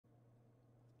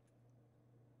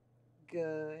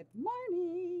Good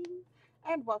morning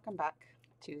and welcome back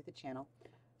to the channel.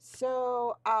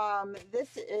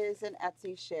 This is an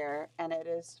Etsy share and it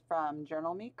is from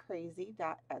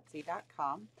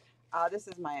journalmecrazy.etsy.com. This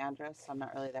is my address, so I'm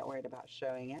not really that worried about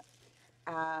showing it.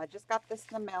 Just got this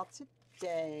in the mail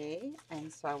today,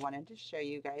 and so I wanted to show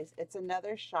you guys. It's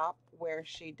another shop where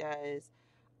she does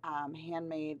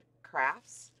handmade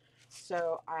crafts.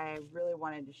 So I really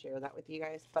wanted to share that with you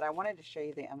guys, but I wanted to show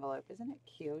you the envelope. Isn't it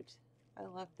cute? I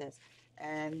love this.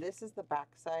 And this is the back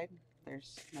side.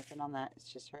 There's nothing on that. It's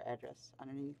just her address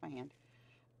underneath my hand.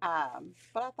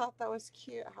 But I thought that was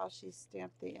cute how she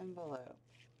stamped the envelope.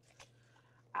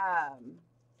 Um,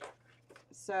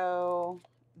 so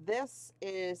this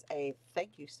is a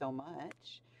thank you so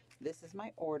much. This is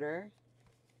my order.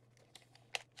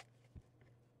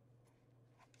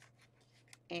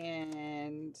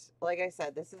 And like I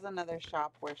said, this is another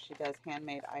shop where she does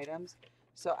handmade items.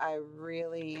 So I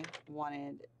really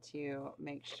wanted to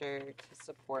make sure to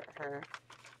support her.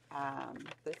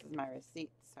 This is my receipt,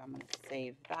 so I'm going to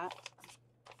save that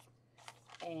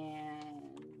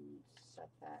and set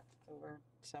that over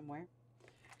somewhere.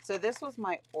 So this was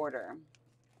my order,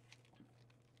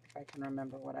 if I can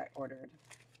remember what I ordered.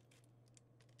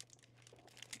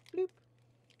 Bloop.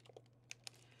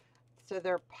 So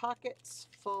they're pockets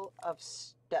full of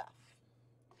stuff.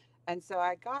 And so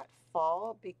I got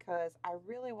fall because I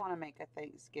really want to make a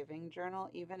Thanksgiving journal,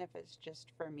 even if it's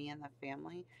just for me and the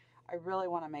family. I really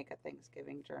want to make a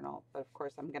Thanksgiving journal, but of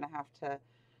course I'm going to have to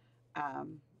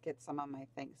get some of my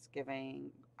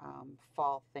Thanksgiving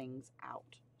fall things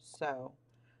out. So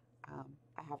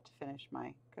I have to finish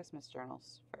my Christmas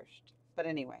journals first. But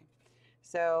anyway,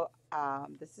 so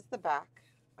this is the back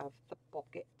of the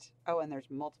bucket. Oh, and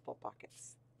there's multiple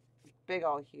buckets. Big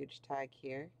old huge tag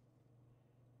here.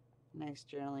 Nice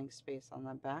journaling space on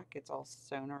the back. It's all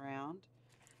sewn around.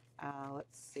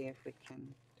 Let's see if we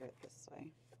can do it this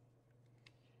way.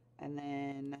 And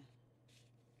then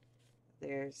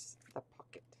there's the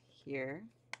pocket here.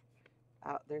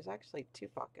 There's actually two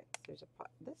pockets. There's a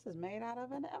This is made out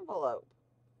of an envelope.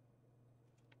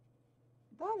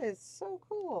 That is so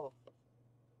cool.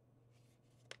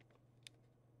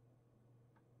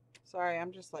 Sorry,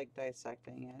 I'm just like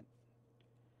dissecting it.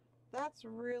 That's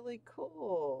really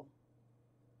cool.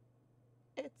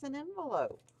 It's an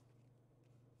envelope.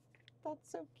 That's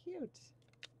so cute.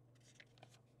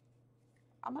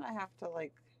 I'm gonna have to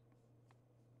like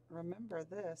remember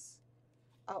this.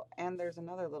 Oh, and there's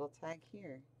another little tag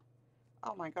here.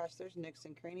 Oh my gosh, there's nooks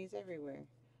and crannies everywhere.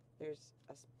 There's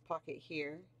a pocket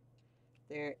here.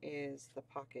 There is the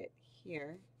pocket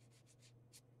here.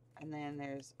 And then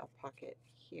there's a pocket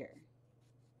here.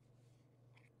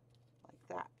 Like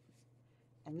that.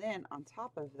 And then on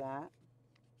top of that,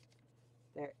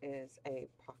 there is a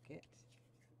pocket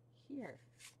here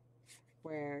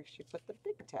where she put the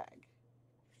big tag.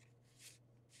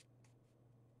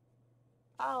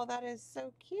 Oh, that is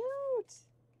so cute.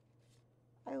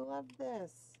 I love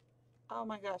this. Oh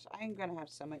my gosh, I am going to have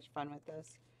so much fun with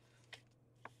this.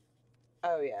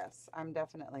 Oh yes, I'm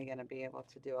definitely going to be able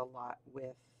to do a lot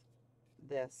with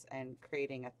this and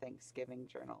creating a Thanksgiving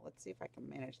journal. Let's see if I can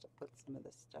manage to put some of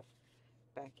this stuff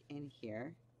back in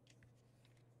here.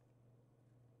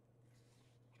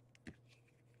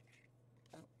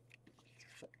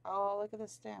 Oh, look at the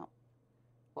stamp.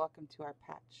 Welcome to our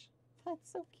patch.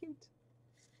 That's so cute.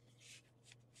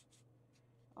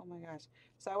 Oh my gosh.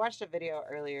 So I watched a video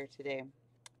earlier today,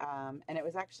 and it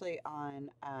was actually on,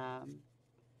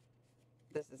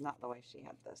 this is not the way she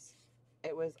had this.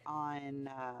 It was on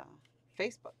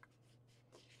Facebook.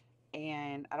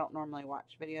 And I don't normally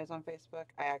watch videos on Facebook.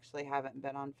 I actually haven't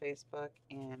been on Facebook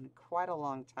in quite a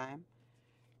long time.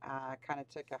 Kind of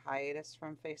took a hiatus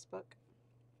from Facebook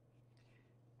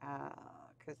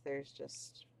because there's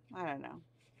just, I don't know,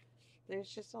 there's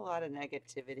just a lot of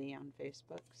negativity on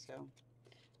Facebook. So,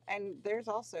 and there's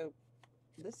also,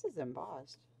 this is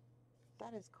embossed.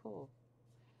 That is cool.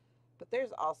 But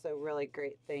there's also really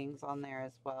great things on there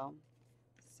as well.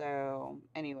 So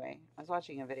anyway, I was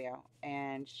watching a video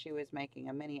and she was making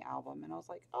a mini album and I was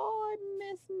like, oh, I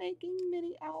miss making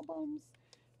mini albums.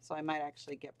 So I might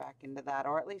actually get back into that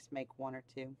or at least make one or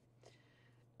two.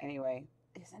 Anyway,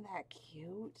 isn't that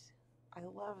cute? I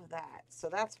love that. So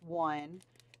that's one.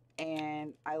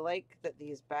 And I like that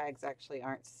these bags actually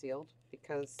aren't sealed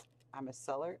because I'm a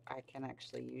seller. I can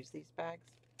actually use these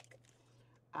bags.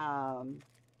 Well,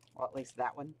 at least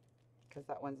that one, because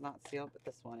that one's not sealed, but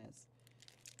this one is.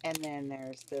 And then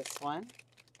there's this one.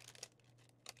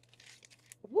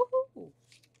 Woohoo!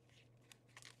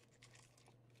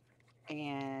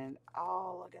 And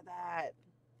oh, look at that.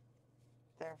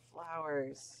 They're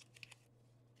flowers.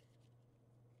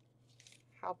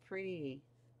 How pretty.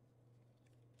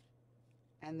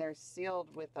 And they're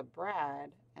sealed with a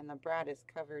brad, and the brad is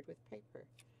covered with paper.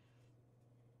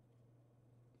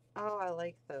 Oh, I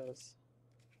like those.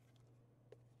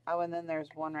 Oh, and then there's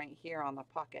one right here on the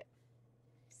pocket.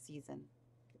 Season.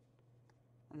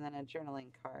 And then a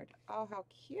journaling card. Oh, how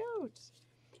cute.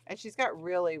 And she's got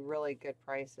really, really good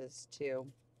prices too.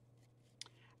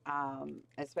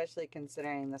 Especially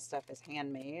considering the stuff is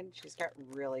handmade. She's got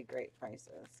really great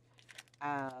prices.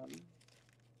 Um,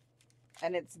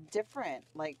 and it's different.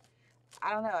 Like,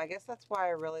 I don't know. I guess that's why I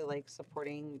really like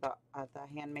supporting the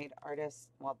handmade artists.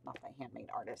 Well, not the handmade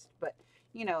artists, but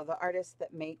you know, the artists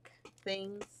that make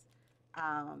things.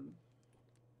 Um,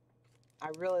 I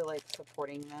really like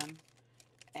supporting them,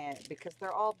 and because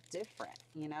they're all different.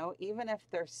 You know, even if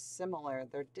they're similar,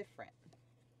 they're different.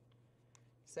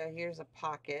 So here's a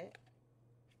pocket.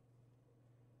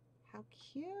 How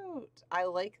cute! I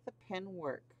like the pen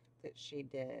work that she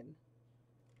did.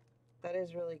 That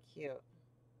is really cute.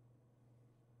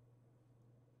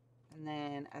 And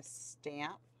then a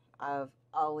stamp of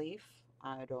a leaf.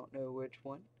 I don't know which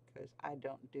one because I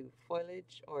don't do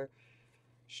foliage or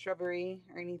shrubbery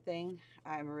or anything.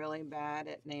 I'm really bad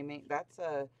at naming. That's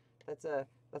a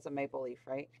maple leaf,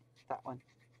 right? That one.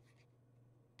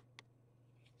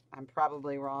 I'm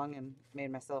probably wrong and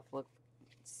made myself look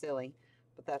silly,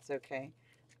 but that's okay.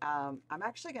 I'm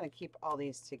actually going to keep all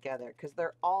these together because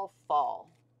they're all fall.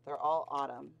 They're all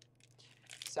autumn.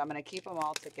 So I'm going to keep them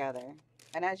all together.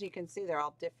 And as you can see, they're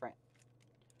all different.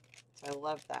 So I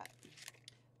love that.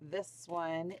 This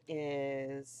one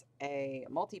is a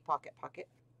multi-pocket pocket.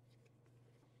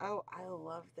 Oh, I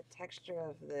love the texture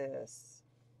of this.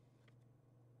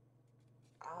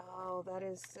 Oh, that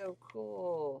is so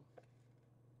cool.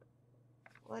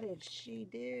 What did she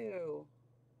do?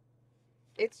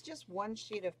 It's just one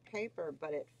sheet of paper,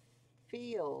 but it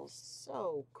feels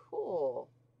so cool.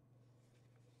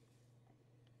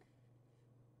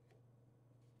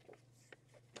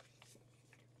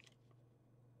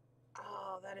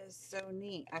 Oh, that is so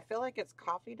neat. I feel like it's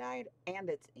coffee dyed and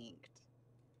it's inked.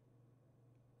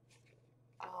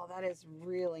 Oh, that is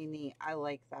really neat. I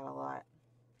like that a lot.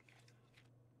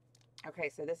 Okay,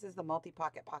 so this is the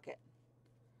multi-pocket pocket.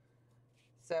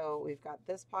 So we've got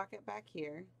this pocket back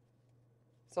here.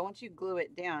 So once you glue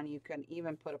it down, you can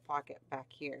even put a pocket back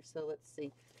here. So let's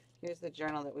see. Here's the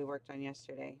journal that we worked on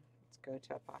yesterday. Let's go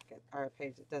to a pocket or a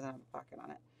page that doesn't have a pocket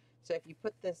on it. So if you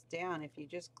put this down, if you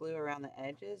just glue around the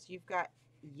edges, you've got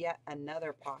yet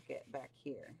another pocket back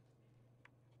here.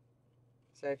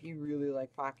 So if you really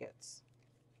like pockets,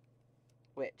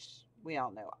 which we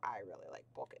all know I really like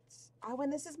pockets. Oh,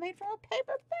 and this is made from a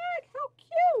paper bag. How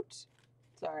cute.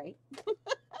 Sorry.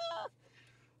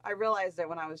 I realized it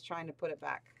when I was trying to put it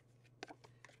back.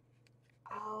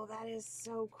 Oh, that is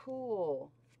so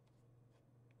cool.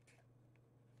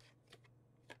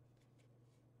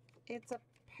 It's a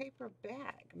paper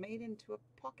bag made into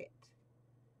a pocket.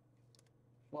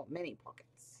 Well, many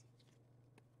pockets.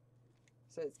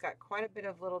 So it's got quite a bit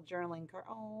of little journaling card.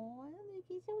 Oh,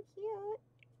 he's so cute.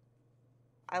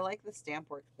 I like the stamp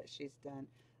work that she's done.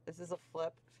 This is a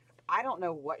flip. I don't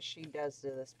know what she does to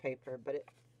this paper, but it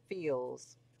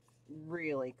feels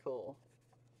really cool.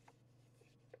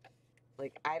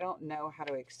 Like, I don't know how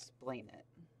to explain it.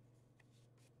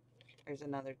 There's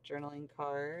another journaling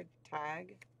card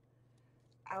tag.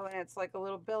 Oh, and it's like a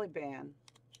little belly band.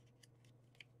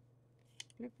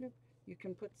 Bloop, bloop. You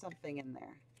can put something in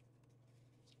there.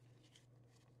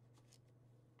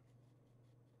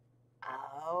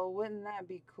 Oh, wouldn't that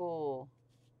be cool?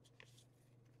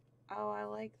 Oh, I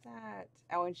like that.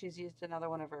 Oh, and she's used another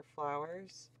one of her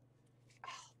flowers. Oh,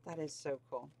 that is so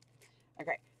cool.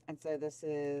 Okay, and so this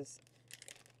is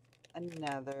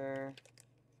another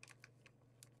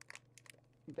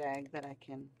bag that I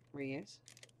can reuse.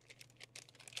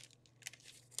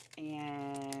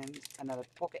 And another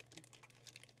pocket.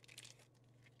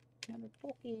 Another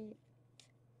pocket.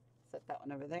 Set that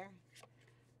one over there.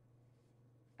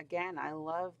 Again, I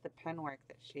love the pen work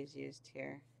that she's used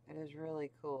here. It is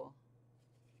really cool.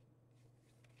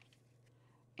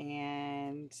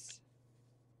 And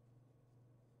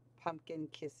pumpkin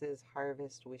kisses,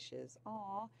 harvest wishes.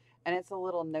 Aw. And it's a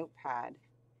little notepad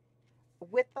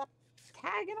with a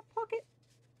tag in a pocket.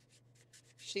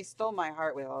 She stole my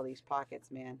heart with all these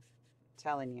pockets, man. I'm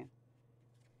telling you.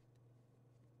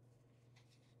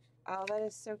 Oh, that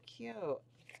is so cute.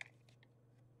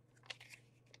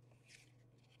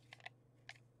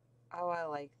 Oh, I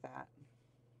like that.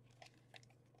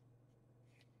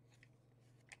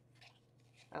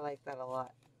 I like that a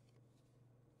lot.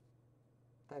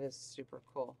 That is super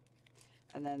cool.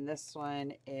 And then this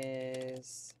one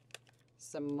is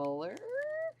similar.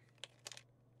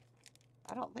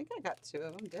 I don't think I got 2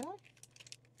 of them, did I?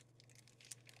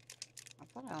 I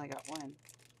thought I only got 1.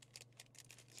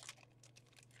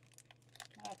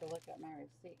 I have to look at my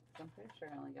receipt. I'm pretty sure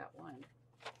I only got 1.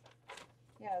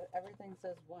 Yeah, everything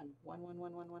says 1. 1, 1,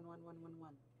 1, 1, 1, 1, 1, 1, 1.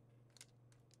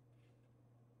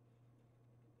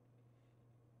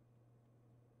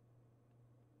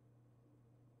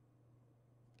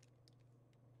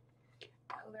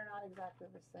 Oh, they're not exactly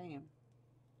the same.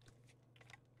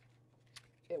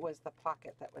 It was the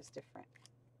pocket that was different.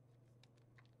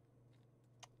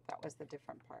 That was the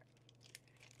different part.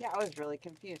 Yeah, I was really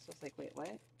confused. I was like, wait,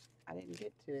 what? I didn't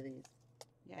get 2 of these.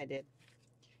 Yeah, I did.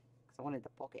 Because I wanted the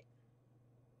pocket.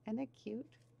 Isn't it cute?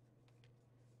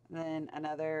 And then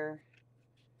another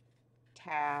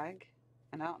tag.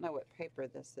 And I don't know what paper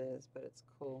this is, but it's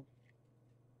cool.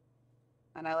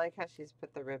 And I like how she's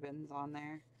put the ribbons on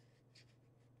there.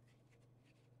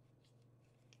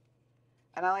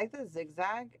 And I like the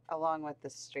zigzag along with the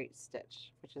straight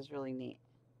stitch, which is really neat.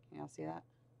 Can y'all see that?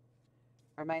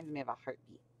 Reminds me of a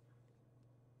heartbeat.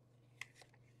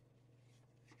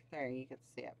 There, you can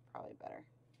see it probably better.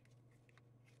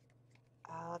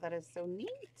 Oh, that is so neat.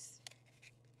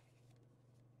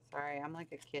 Sorry, I'm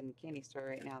like a kid in a candy store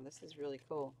right now. This is really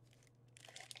cool.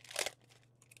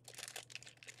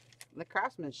 The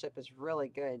craftsmanship is really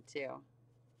good too.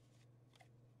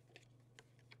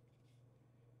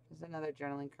 There's another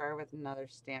journaling card with another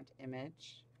stamped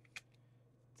image.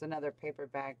 It's another paper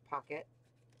bag pocket.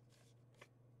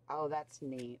 Oh, that's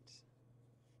neat.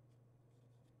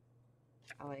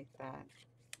 I like that.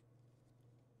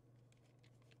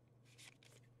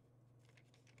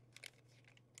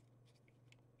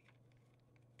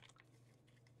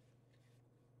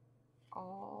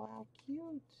 Oh, how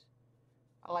cute.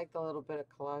 I like the little bit of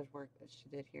collage work that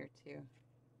she did here too.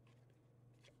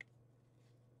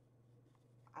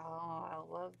 Oh, I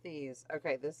love these.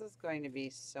 Okay, this is going to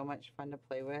be so much fun to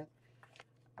play with.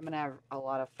 I'm going to have a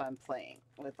lot of fun playing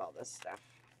with all this stuff.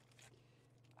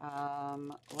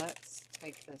 Let's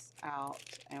take this out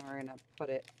and we're going to put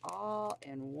it all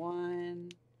in one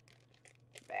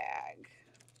bag.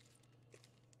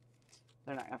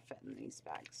 They're not going to fit in these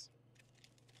bags.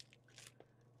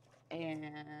 And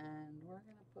we're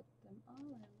going to put them all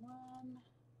in one.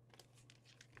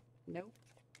 Nope.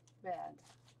 Bag.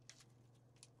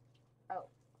 Oh,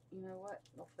 you know what?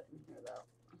 They'll fit in here though.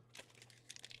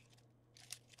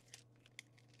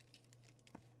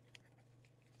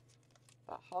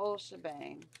 The whole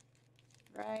shebang.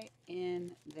 Right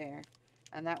in there.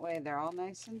 And that way they're all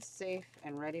nice and safe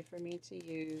and ready for me to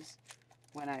use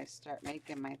when I start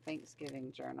making my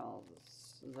Thanksgiving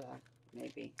journals.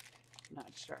 Maybe.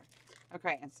 Not sure.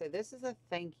 Okay, and so this is a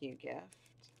thank you gift.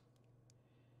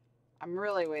 I'm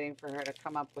really waiting for her to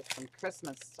come up with some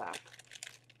Christmas stuff.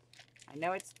 I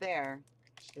know it's there.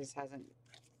 She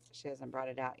hasn't brought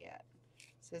it out yet.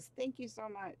 It says, thank you so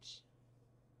much.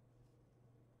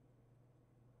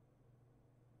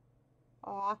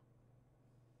 Aw.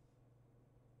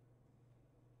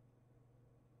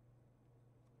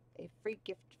 A free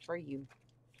gift for you.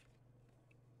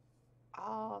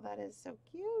 Oh, that is so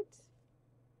cute.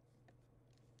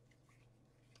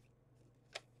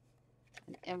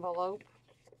 An envelope.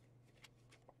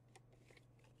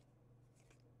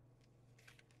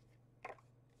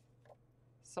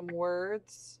 Some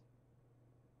words.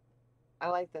 I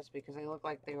like this because they look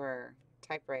like they were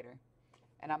typewriter.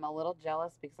 And I'm a little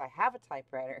jealous because I have a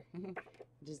typewriter. It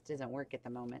just doesn't work at the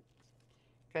moment.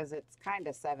 Because it's kind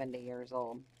of 70 years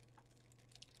old.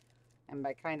 And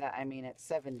by kind of, I mean it's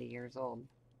 70 years old.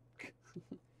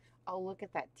 Oh, look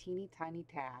at that teeny tiny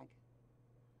tag.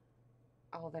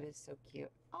 Oh, that is so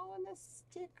cute. Oh, and the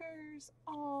stickers.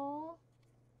 Oh.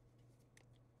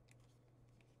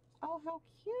 Oh, how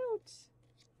cute.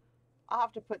 I'll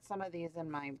have to put some of these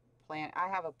in my plan. I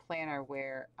have a planner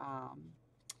where,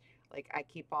 like, I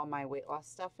keep all my weight loss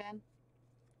stuff in.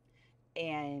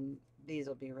 And these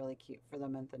will be really cute for the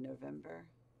month of November.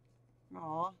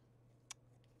 Aw.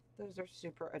 Those are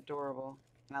super adorable.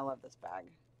 And I love this bag.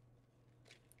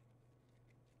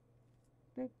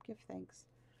 Boop, give thanks.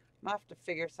 I'm gonna have to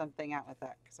figure something out with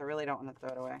that because I really don't want to throw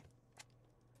it away.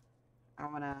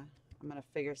 I'm gonna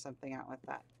figure something out with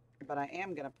that. But I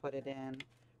am gonna put it in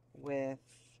with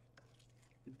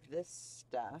this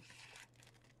stuff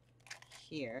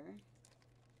here.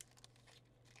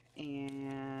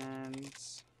 And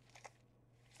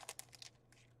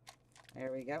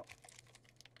there we go.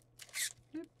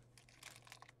 Boop.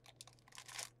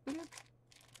 Boop.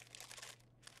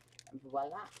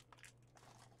 Voila.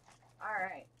 All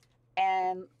right.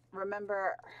 And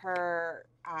remember her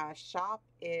shop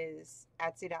is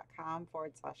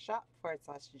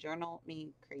etsy.com/shop/journal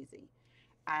me crazy.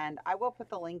 And I will put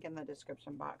the link in the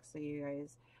description box so you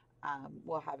guys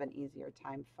will have an easier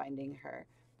time finding her.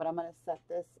 But I'm going to set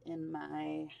this in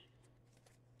my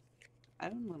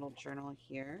own little journal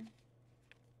here.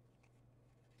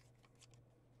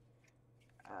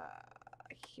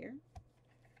 Here.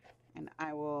 And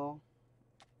I will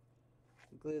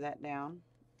glue that down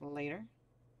later.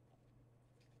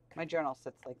 My journal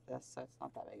sits like this, so it's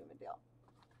not that big of a deal.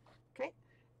 Okay.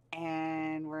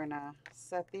 And we're going to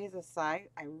set these aside.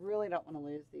 I really don't want to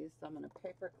lose these, so I'm going to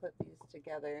paper clip these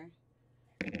together.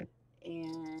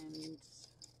 And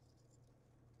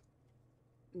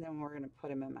then we're going to put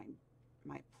them in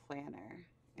my planner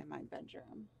in my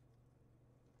bedroom.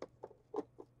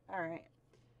 All right.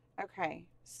 Okay.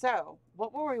 So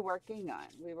what were we working on?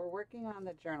 We were working on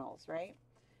the journals, right?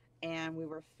 And we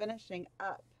were finishing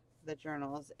up the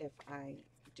journals, if I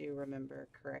do remember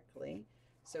correctly.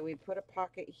 So we put a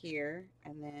pocket here,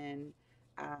 and then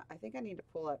I think I need to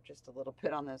pull up just a little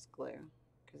bit on this glue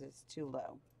because it's too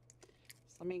low.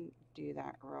 So let me do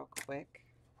that real quick.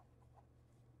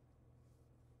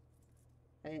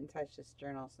 I didn't touch this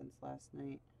journal since last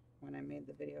night when I made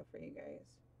the video for you guys.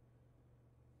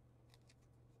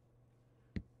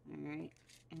 All right,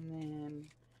 and then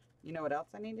you know what else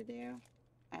I need to do?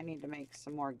 I need to make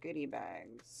some more goodie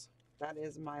bags. That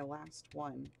is my last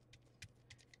one.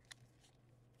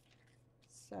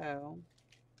 So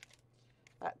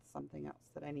that's something else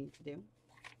that I need to do.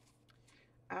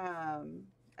 And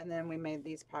then we made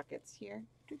these pockets here.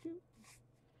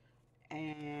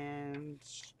 And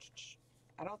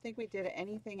I don't think we did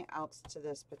anything else to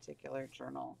this particular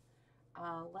journal.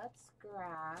 Let's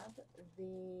grab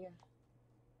the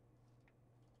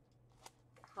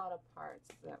cut parts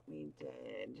that we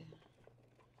did.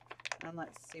 And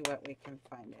let's see what we can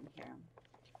find in here.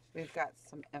 We've got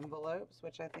some envelopes,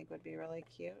 which I think would be really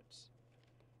cute.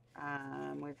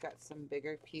 We've got some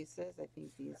bigger pieces. I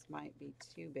think these might be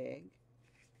too big.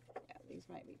 Yeah, these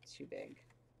might be too big.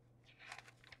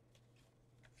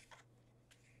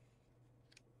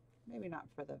 Maybe not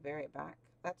for the very back.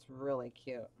 That's really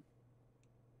cute.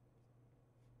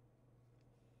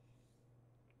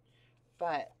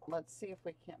 But let's see if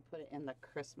we can't put it in the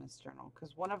Christmas journal,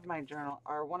 because one of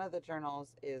the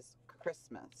journals is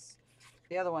Christmas.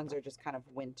 The other ones are just kind of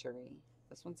wintry.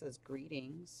 This one says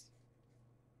greetings.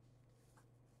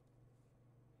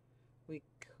 We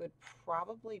could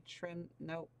probably trim,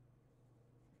 nope.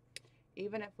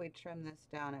 Even if we trim this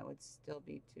down, it would still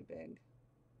be too big.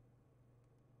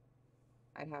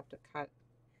 I'd have to cut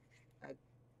a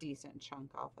decent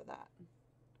chunk off of that.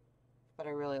 But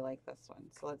I really like this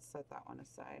one, so let's set that one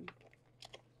aside.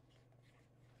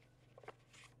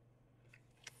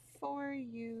 For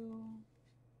you.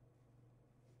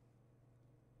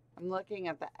 I'm looking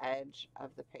at the edge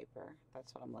of the paper.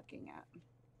 That's what I'm looking at.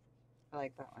 I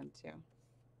like that one too.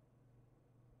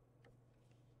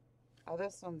 Oh,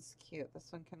 this one's cute.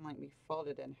 This one can like be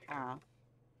folded in half.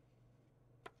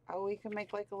 Oh, we can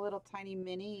make like a little tiny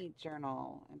mini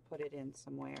journal and put it in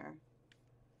somewhere.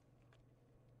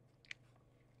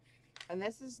 And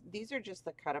these are just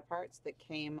the cut aparts that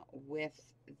came with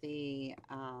the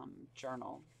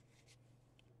journal.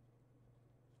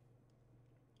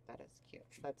 That is cute.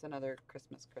 That's another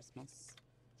Christmas.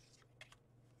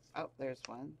 Oh, there's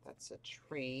one. That's a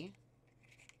tree.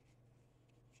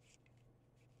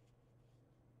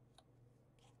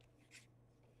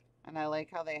 And I like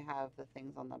how they have the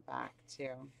things on the back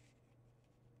too.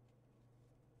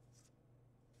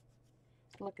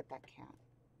 Look at that cat.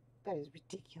 That is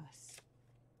ridiculous.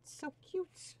 It's so cute.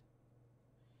 It's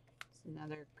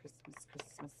another Christmas.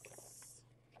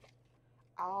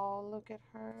 Oh, look at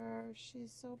her.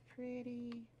 She's so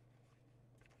pretty.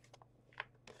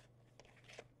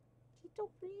 She's so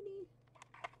pretty.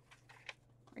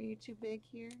 Are you too big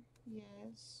here?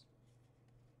 Yes.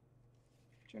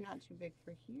 But you're not too big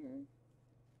for here.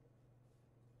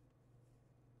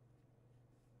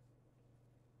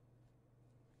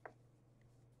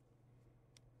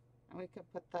 And we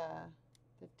could put the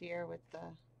deer with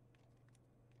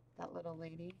that little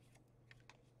lady.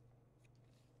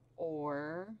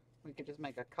 Or we could just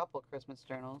make a couple Christmas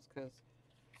journals, because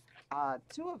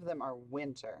 2 of them are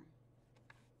winter.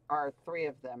 Or 3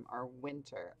 of them are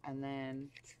winter. And then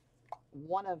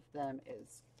 1 of them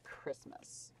is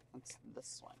Christmas. That's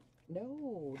this one.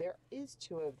 No, there is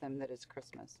 2 of them that is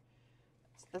Christmas.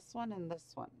 It's this one and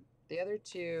this one. The other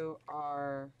 2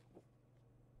 are...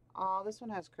 Oh, this one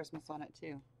has Christmas on it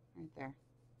too. Right there.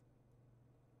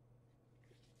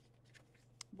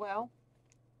 Well,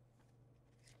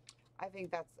 I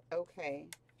think that's okay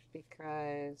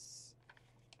because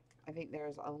I think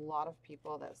there's a lot of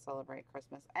people that celebrate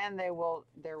Christmas, and there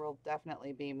will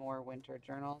definitely be more winter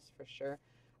journals for sure.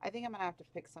 I think I'm gonna have to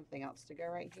pick something else to go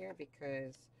right here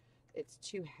because it's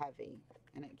too heavy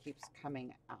and it keeps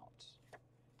coming out.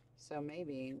 So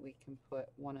maybe we can put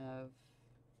one of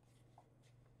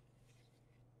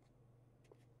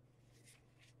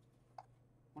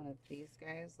these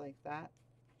guys like that.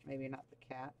 Maybe not the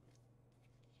cat.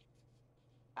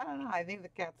 I don't know. I think the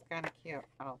cat's kind of cute.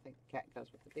 I don't think the cat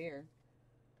goes with the deer.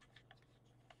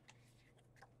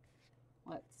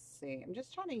 Let's see. I'm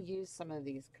just trying to use some of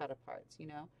these cut aparts, you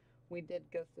know. We did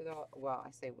go through the, well,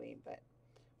 I say we, but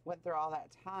went through all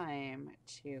that time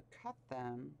to cut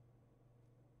them.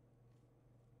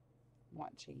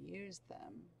 Want to use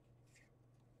them.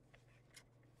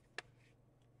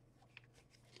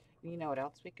 You know what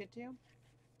else we could do?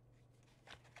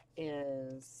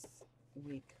 Is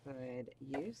we could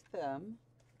use them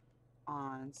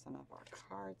on some of our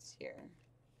cards here.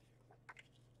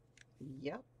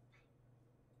 Yep.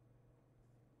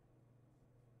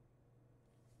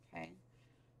 Okay.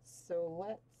 So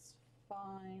let's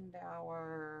find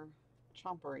our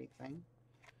chompery thing.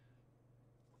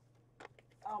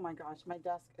 Oh my gosh, my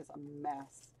desk is a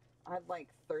mess. I had like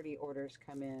 30 orders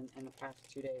come in the past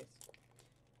 2 days.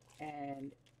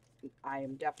 And I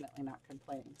am definitely not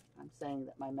complaining. I'm saying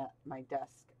that my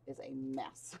desk is a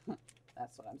mess.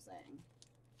 That's what I'm saying.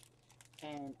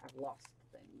 And I've lost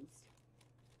things.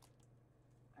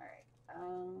 All right.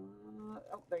 Oh,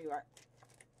 there you are.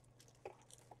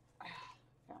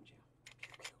 Found you.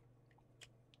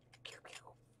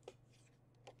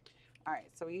 All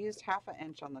right, so we used 1/2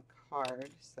 inch on the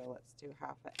card. So let's do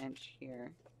 1/2 inch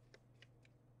here.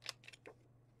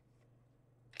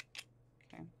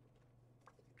 Okay.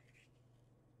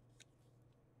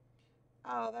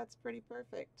 Oh, that's pretty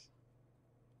perfect.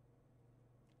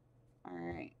 All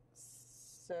right.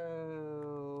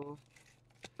 So,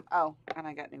 oh, and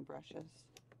I got new brushes.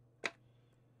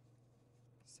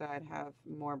 So I'd have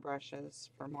more brushes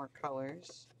for more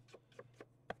colors.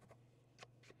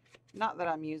 Not that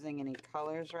I'm using any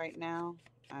colors right now.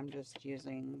 I'm just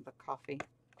using the coffee.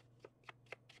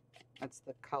 That's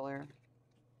the color,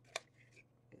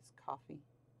 is coffee.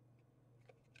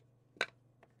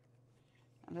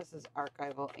 And this is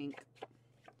Archival ink.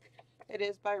 It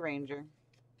is by Ranger.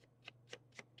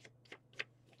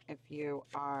 If you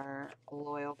are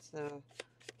loyal to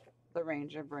the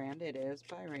Ranger brand, it is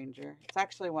by Ranger. It's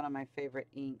actually one of my favorite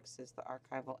inks is the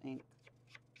Archival ink.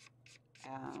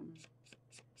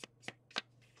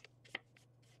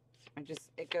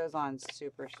 It goes on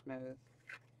super smooth.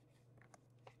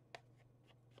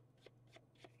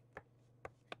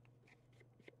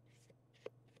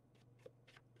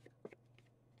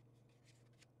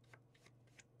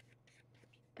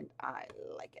 And I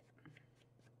like it.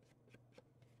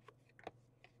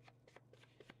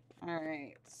 All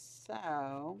right,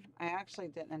 so I actually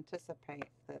didn't anticipate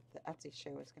that the Etsy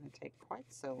show was going to take quite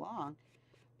so long,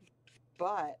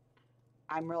 but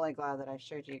I'm really glad that I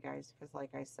showed you guys because,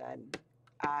 like I said,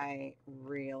 I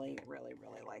really, really,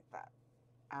 really like that.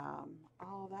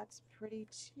 Oh, that's pretty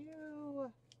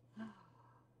too.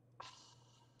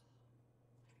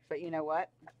 But you know what?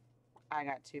 I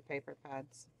got 2 paper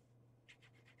pads.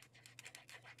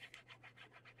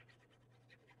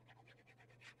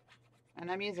 And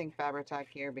I'm using Fabri-Tac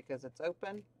here because it's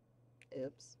open.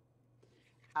 Oops.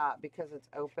 Because it's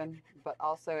open, but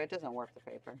also it doesn't warp the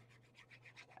paper.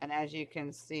 And as you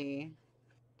can see,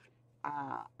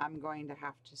 I'm going to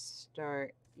have to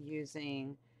start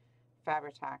using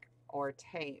Fabri-Tac or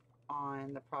tape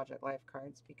on the Project Life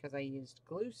cards because I used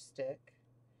glue stick,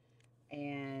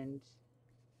 and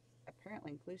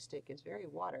apparently glue stick is very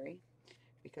watery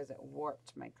because it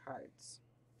warped my cards.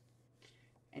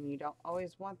 And you don't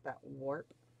always want that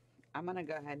warp. I'm going to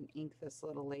go ahead and ink this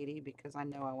little lady because I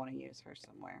know I want to use her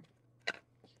somewhere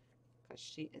because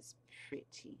she is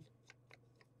pretty.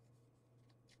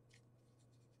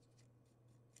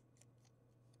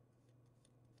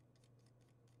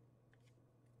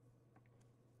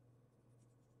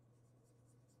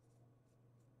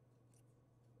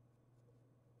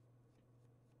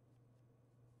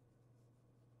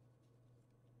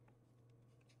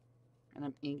 And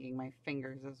I'm inking my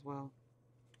fingers as well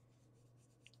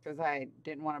because I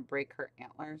didn't want to break her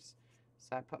antlers,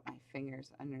 so I put my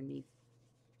fingers underneath.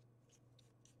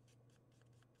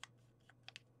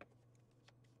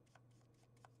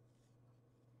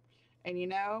 And you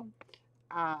know,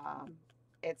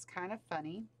 it's kind of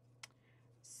funny.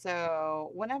 So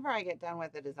whenever I get done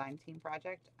with a design team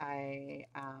project,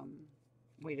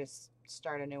 we just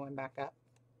start a new one back up.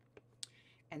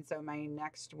 And so my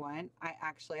next one, I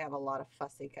actually have a lot of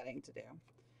fussy cutting to do.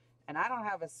 And I don't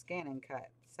have a scan and cut,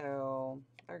 so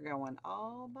they're going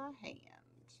all by hand.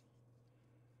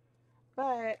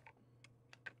 But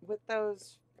with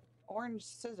those orange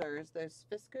scissors, those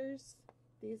Fiskars,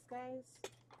 these guys,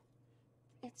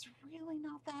 it's really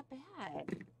not that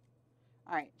bad.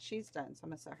 All right, she's done, so I'm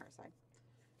gonna set her aside.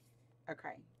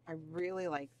 Okay, I really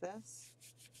like this.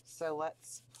 So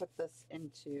let's put this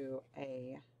into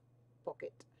a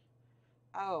bucket.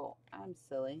 Oh, I'm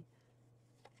silly.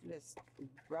 I just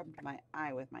rubbed my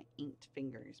eye with my inked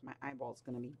fingers. My eyeball's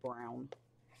gonna be brown.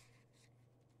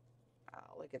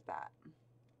 Oh, look at that.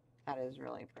 That is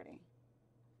really pretty.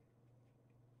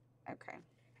 Okay.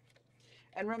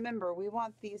 And remember, we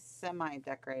want these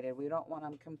semi-decorated. We don't want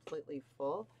them completely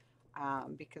full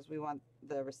because we want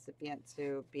the recipient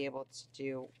to be able to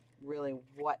do really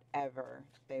whatever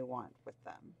they want with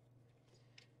them.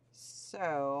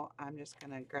 So I'm just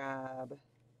going to grab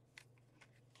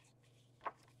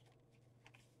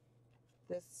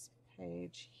this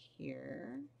page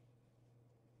here.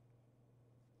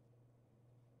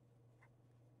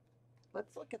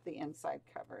 Let's look at the inside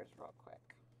covers real quick.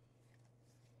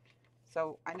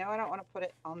 So I know I don't want to put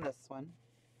it on this one.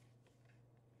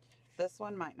 This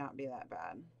one might not be that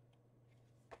bad,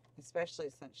 especially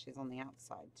since she's on the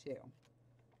outside too.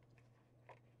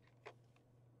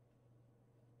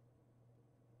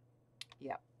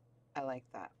 Yep, I like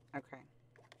that. Okay,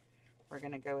 we're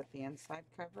going to go with the inside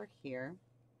cover here.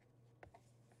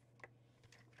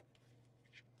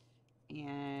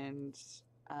 And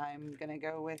I'm going to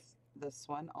go with this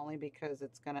one only because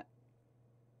it's going to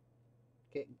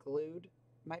get glued.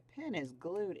 My pen is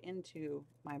glued into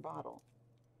my bottle.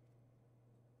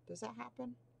 Does that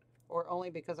happen? Or only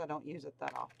because I don't use it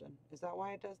that often? Is that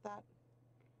why it does that?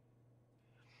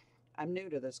 I'm new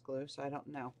to this glue, so I don't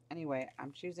know. Anyway,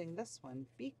 I'm choosing this one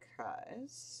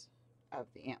because of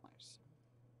the antlers.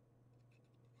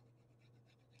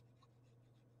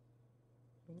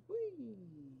 Whee!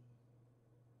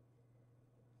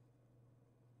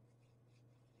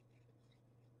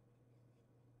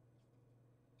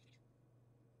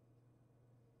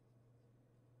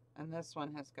 And this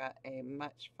one has got a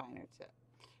much finer tip.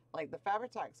 Like the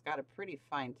Fabri-Tac got a pretty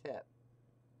fine tip,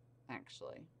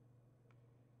 actually.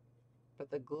 But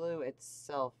the glue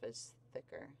itself is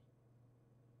thicker.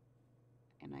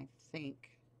 And I think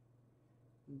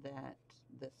that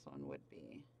this one would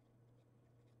be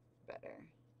better.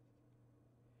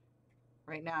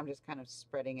 Right now I'm just kind of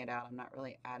spreading it out. I'm not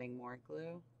really adding more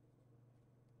glue.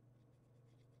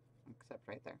 Except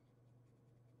right there.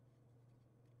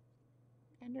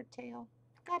 And her tail.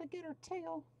 Gotta get her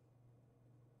tail.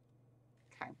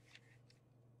 Okay.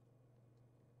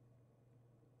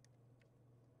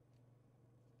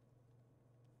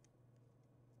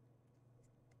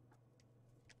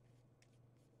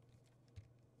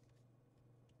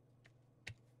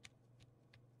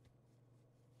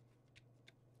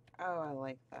 Oh, I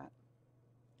like that.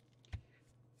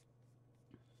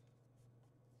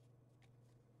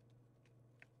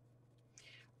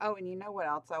 Oh, and you know what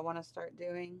else I want to start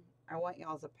doing? I want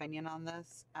y'all's opinion on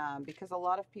this because a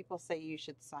lot of people say you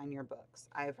should sign your books.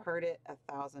 I've heard it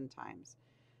 1,000 times.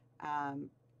 Um,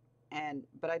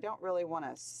 but I don't really want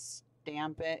to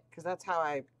stamp it because that's how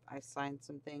I sign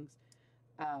some things.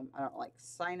 I don't like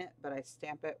sign it, but I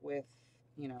stamp it with,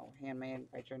 you know,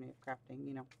 handmade by Journey of Crafting,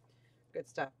 you know, good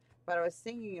stuff. But I was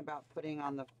thinking about putting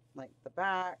on the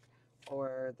back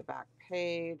or the back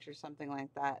page or something like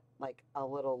that, like a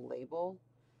little label,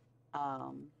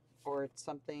 um, or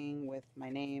something with my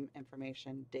name,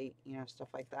 information, date, you know, stuff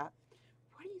like that.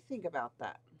 What do you think about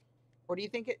that? Or do you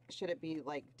think should it be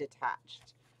like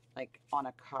detached, like on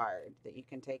a card that you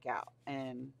can take out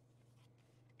and,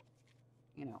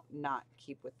 you know, not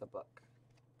keep with the book?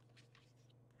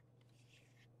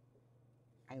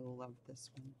 I love this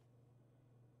one.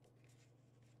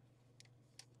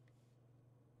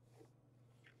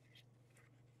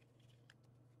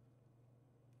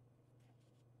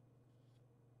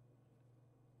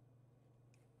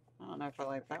 I don't know if I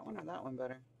like that one or that one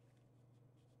better.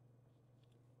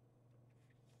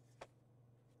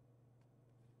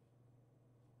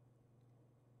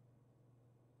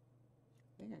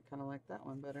 I think I kind of like that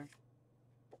one better.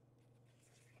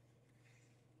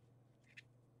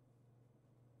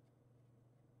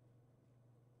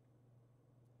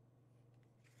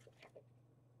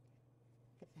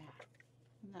 Look at that.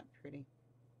 Isn't that pretty?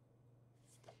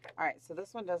 All right, so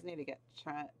this one does need to get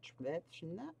trimmed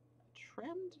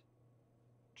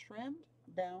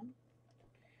down.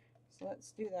 So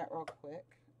let's do that real quick.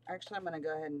 Actually, I'm going to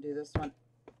go ahead and do this one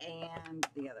and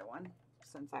the other one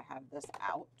since I have this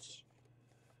out.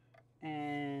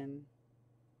 And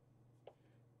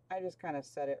I just kind of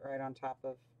set it right on top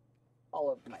of all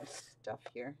of my stuff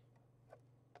here.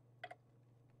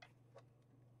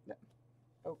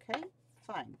 Okay,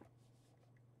 fine.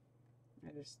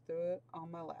 I just threw it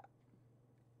on my lap.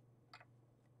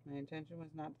 My intention was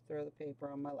not to throw the paper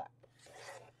on my lap.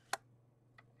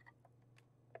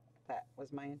 That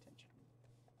was my intention.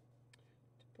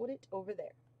 To put it over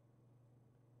there.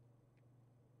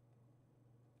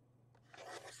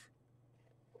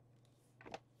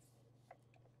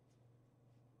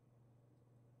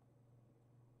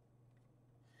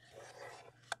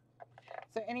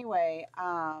 So anyway,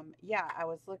 yeah, I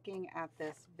was looking at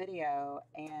this video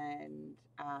and,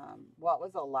 well, it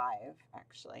was a live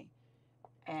actually.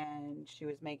 And she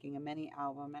was making a mini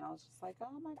album and I was just like,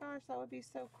 oh my gosh, that would be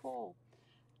so cool.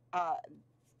 I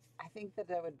think that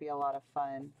would be a lot of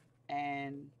fun,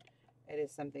 and it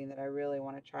is something that I really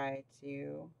want to try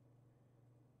to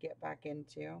get back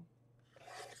into.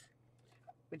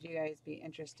 Would you guys be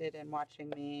interested in watching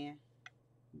me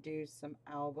do some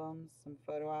albums, some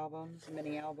photo albums,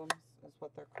 mini albums is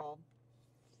what they're called?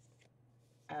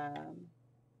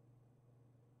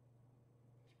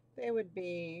 They would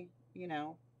be, you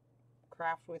know,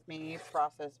 craft with me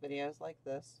process videos like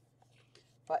this,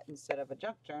 but instead of a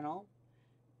junk journal,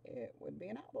 it would be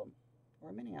an album or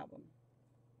a mini album.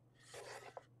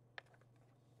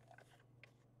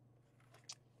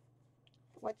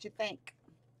 What you think?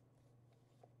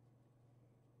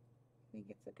 Think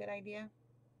it's a good idea?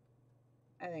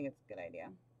 I think it's a good idea.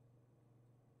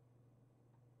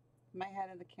 My head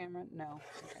in the camera? No.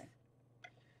 Okay.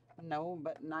 No,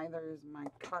 but neither is my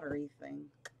pottery thing.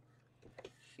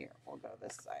 Here, we'll go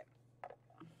this side.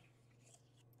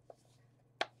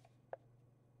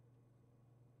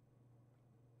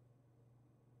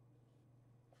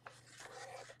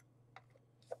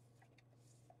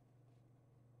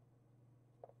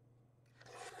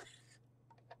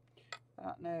 I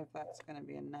don't know if that's going to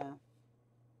be enough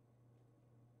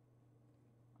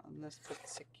on this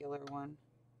particular one.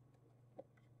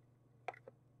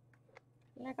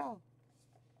 Let go.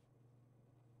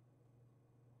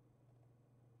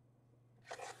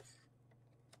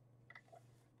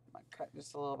 I'm going to cut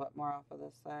just a little bit more off of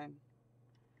this side.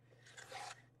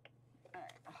 All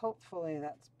right, hopefully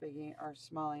that's big or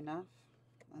small enough.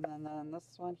 And then this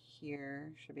one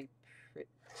here should be pretty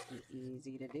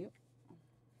easy to do.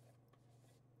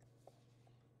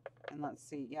 And let's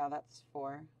see, yeah, that's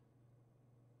 4.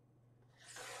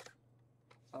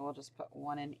 So we'll just put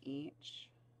 1 in each.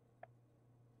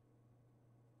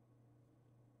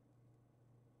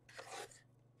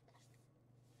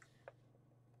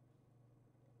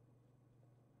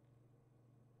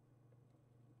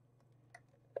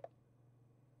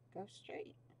 Go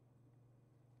straight.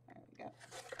 There we go.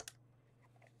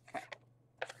 Okay.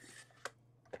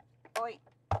 Oh, wait.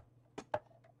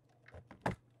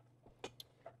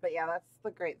 But yeah, that's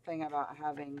the great thing about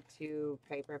having 2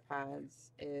 paper pads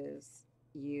is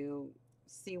you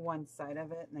see one side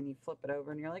of it and then you flip it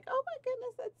over and you're like, oh my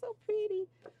goodness, that's so pretty.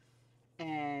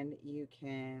 And you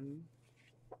can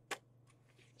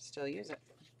still use it.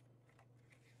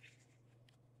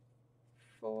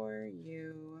 For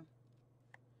you.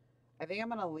 I think I'm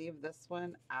going to leave this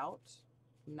one out,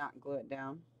 not glue it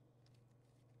down.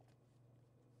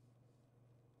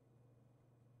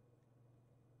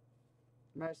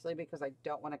 Mostly because I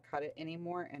don't want to cut it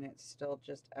anymore and it's still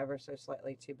just ever so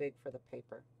slightly too big for the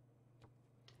paper.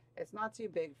 It's not too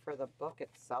big for the book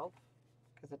itself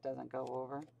because it doesn't go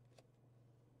over.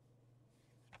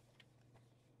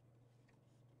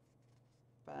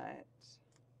 But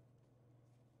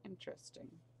interesting.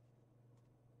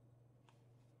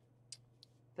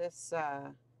 This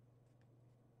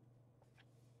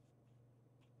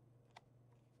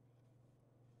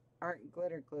art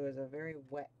glitter glue is a very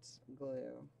wet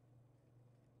glue.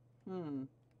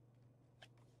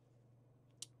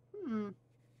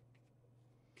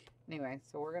 Anyway,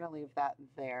 so we're going to leave that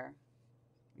there.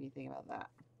 What do you think about that?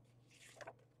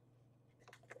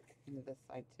 Into this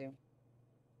side too.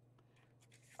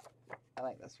 I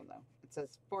like this one though. It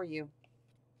says for you.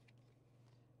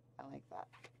 I like that.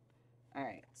 All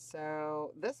right,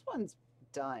 so this one's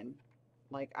done.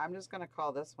 Like, I'm just going to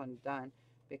call this one done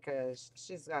because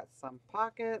she's got some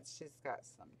pockets. She's got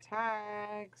some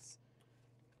tags.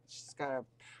 She's got a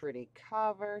pretty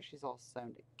cover. She's all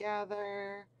sewn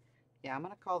together. Yeah, I'm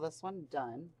going to call this one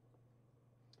done.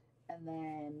 And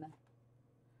then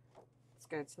let's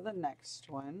go to the next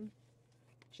one,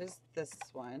 which is this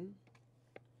one.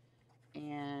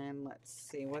 And let's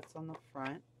see what's on the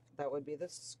front. That would be the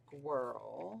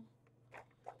squirrel.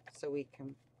 So we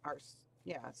can,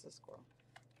 yeah, it's a squirrel.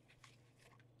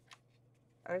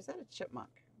 Or is that a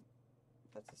chipmunk?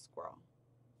 That's a squirrel.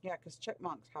 Yeah, because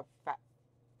chipmunks have fat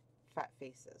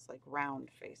faces, like round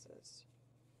faces.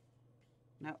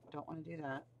 Nope, don't want to do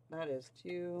that. That is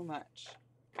too much.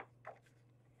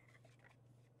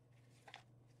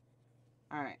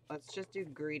 All right, let's just do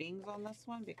greetings on this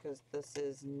one because this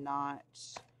is not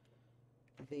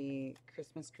the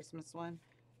Christmas one.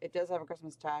 It does have a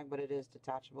Christmas tag, but it is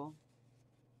detachable.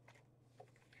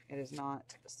 It is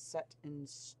not set in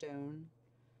stone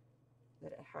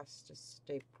that it has to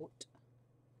stay put.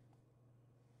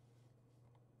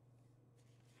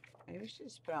 Maybe we should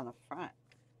just put it on the front.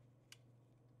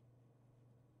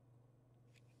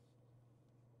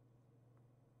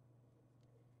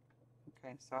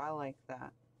 Okay, so I like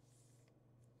that.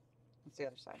 What's the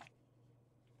other side?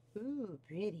 Ooh,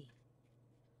 pretty.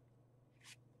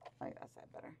 I like that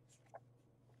side better.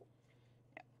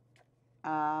 Yeah.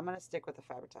 I'm going to stick with the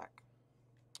Fabri-Tac.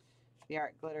 The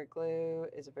Art Glitter Glue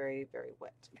is a very, very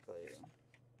wet glue.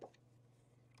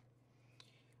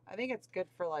 I think it's good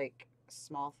for like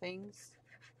small things.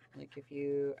 Like if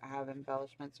you have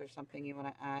embellishments or something you want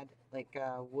to add, like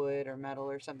wood or metal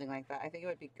or something like that, I think it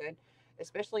would be good,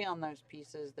 especially on those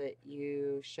pieces that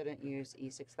you shouldn't use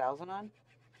E6000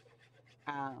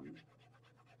 on.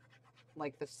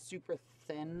 Like the super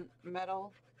thin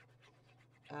metal.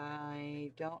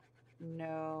 I don't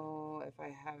know if I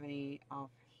have any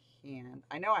offhand.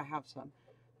 I know I have some.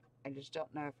 I just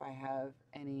don't know if I have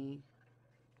any,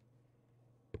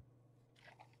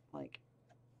 like,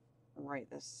 right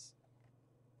this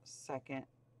second.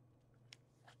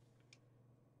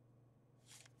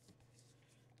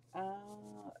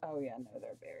 Oh yeah, no,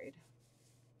 they're buried.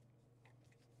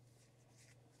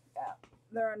 Yeah,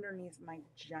 they're underneath my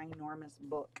ginormous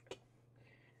book,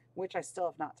 which I still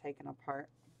have not taken apart.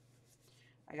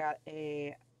 I got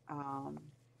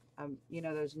you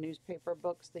know, those newspaper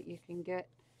books that you can get,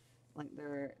 like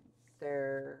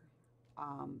they're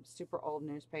super old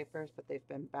newspapers, but they've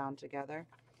been bound together.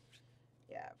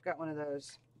 Yeah, I've got one of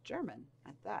those, German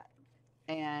at that,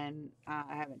 and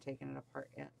I haven't taken it apart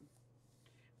yet.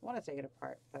 I want to take it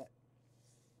apart, but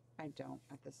I don't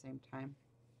at the same time.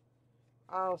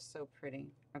 Oh, so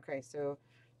pretty. Okay, so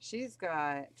she's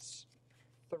got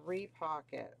 3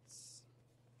 pockets.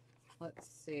 Let's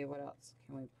see, what else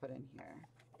can we put in here?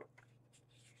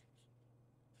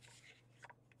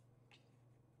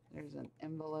 There's an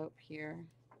envelope here.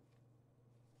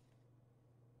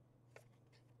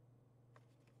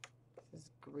 This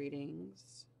is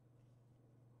greetings.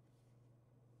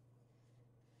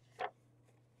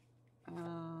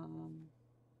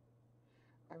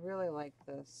 I really like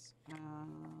this.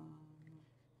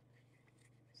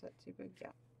 Is that too big?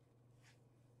 Yeah.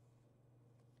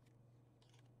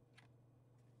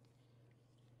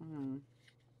 Hmm.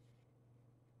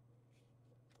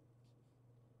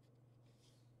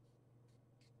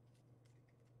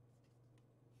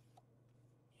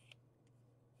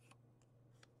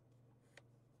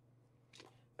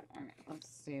 All right, let's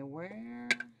see where.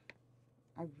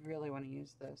 I really want to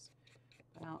use this.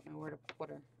 I don't know where to put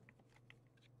her.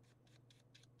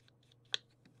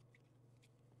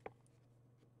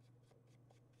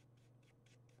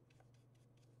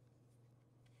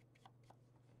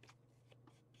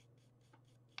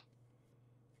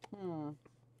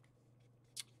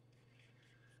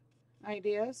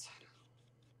 Ideas?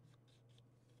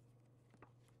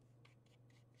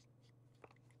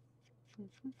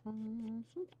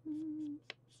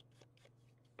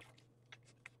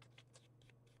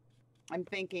 I'm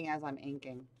thinking as I'm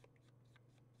inking,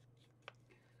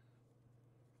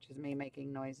 which is me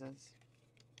making noises.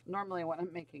 Normally when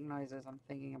I'm making noises, I'm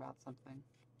thinking about something.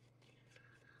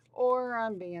 Or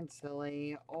I'm being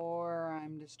silly, or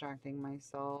I'm distracting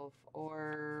myself,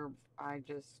 or I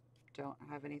just don't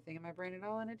have anything in my brain at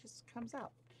all and it just comes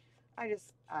out. I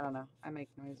don't know. I make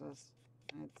noises.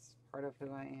 It's part of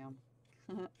who I am.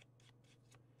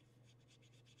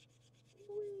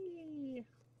 Whee!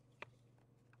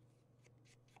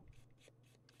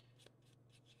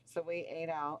 So we ate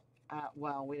out.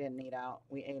 Well, we didn't eat out.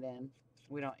 We ate in.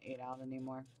 We don't eat out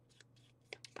anymore.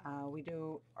 We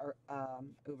do our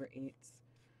Uber Eats.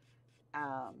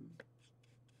 Um,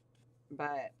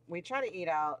 but we try to eat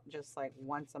out just like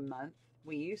once a month.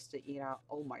 We used to eat out,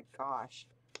 oh my gosh,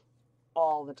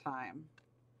 all the time.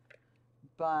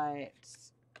 But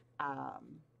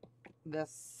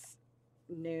this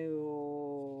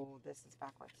is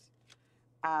backwards.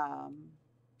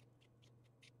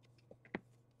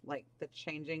 Like the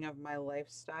changing of my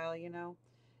lifestyle, you know,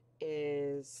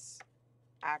 is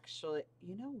actually,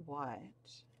 you know what?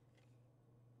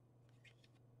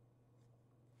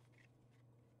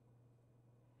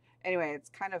 Anyway, it's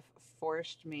kind of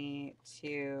forced me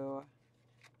to,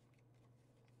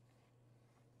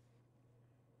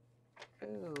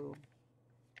 ooh,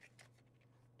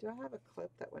 do I have a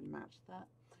clip that would match that?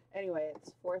 Anyway,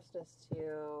 it's forced us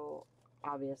to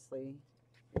obviously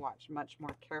watch much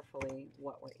more carefully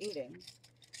what we're eating.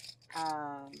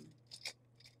 Um,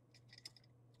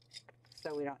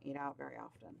 so we don't eat out very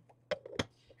often.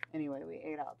 Anyway, we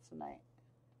ate out tonight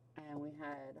and we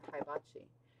had hibachi.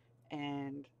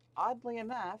 And oddly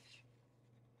enough,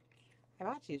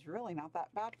 hibachi is really not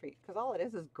that bad for you because all it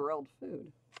is grilled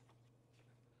food.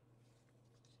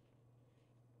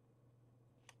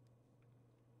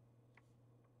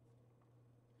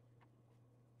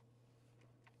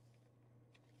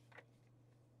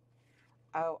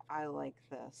 Oh, I like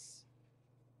this.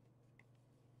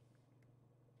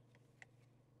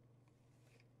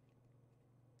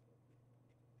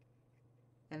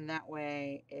 And that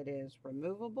way it is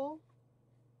removable,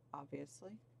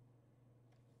 obviously.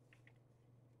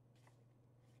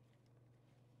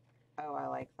 Oh, I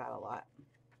like that a lot.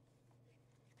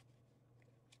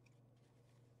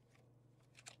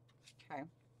 Okay.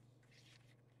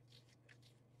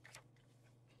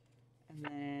 And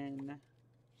then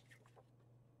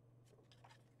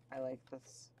I like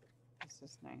this.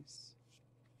 This is nice.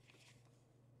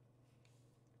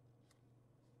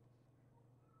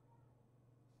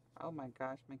 Oh my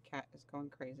gosh, my cat is going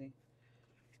crazy.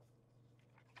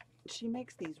 She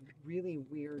makes these really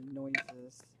weird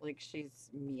noises. Like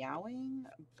she's meowing,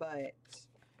 but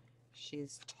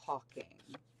she's talking.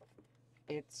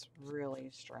 It's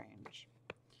really strange.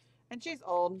 And she's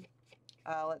old.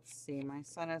 Let's see. My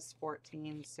son is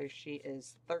 14, so she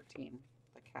is 13,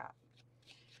 the cat.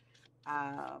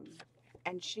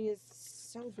 And she is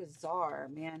so bizarre,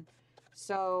 man.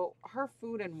 So her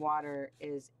food and water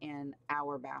is in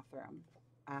our bathroom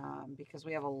because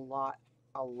we have a lot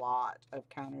of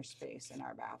counter space in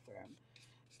our bathroom.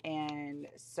 And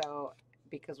so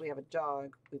because we have a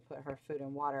dog, we put her food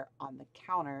and water on the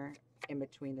counter in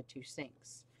between the two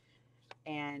sinks.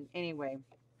 And anyway,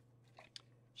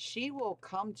 she will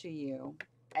come to you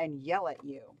and yell at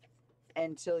you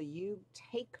until you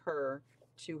take her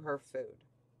to her food.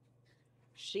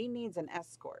 She needs an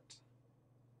escort.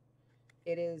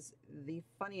 It is the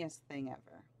funniest thing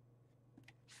ever.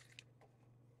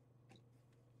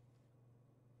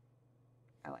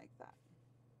 I like that.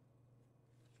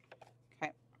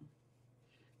 Okay.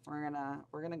 We're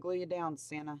gonna glue you down,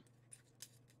 Santa.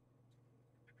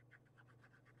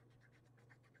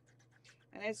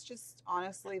 And it's just,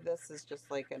 honestly, this is just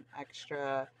like an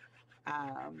extra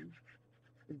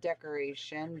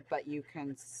decoration, but you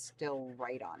can still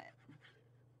write on it.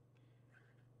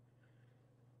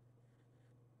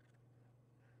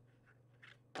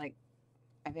 Like,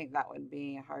 I think that would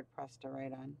be hard pressed to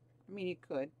write on. I mean, you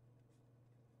could.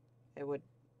 It would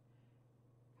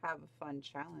have a fun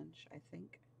challenge, I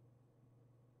think.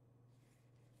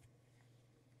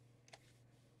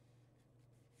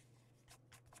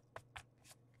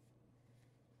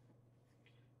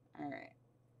 All right.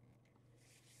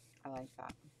 I like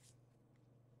that.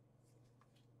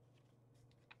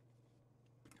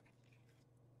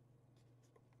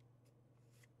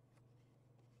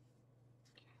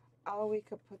 Oh, we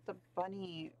could put the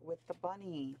bunny with the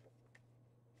bunny.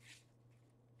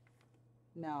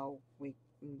 No, we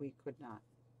could not.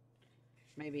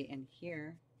 Maybe in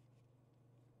here.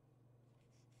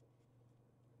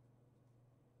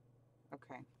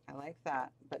 Okay, I like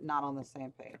that, but not on the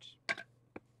same page.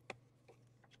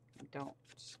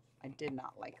 I did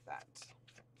not like that.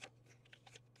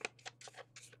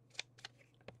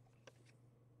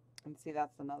 And see,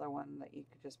 that's another one that you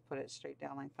could just put it straight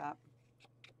down like that.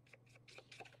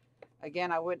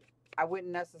 Again, I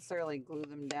wouldn't necessarily glue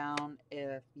them down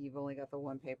if you've only got the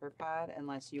one paper pad,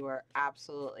 unless you are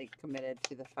absolutely committed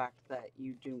to the fact that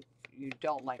you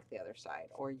don't like the other side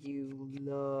or you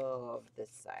love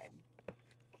this side.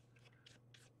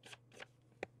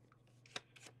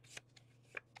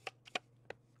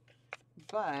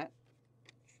 But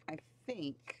I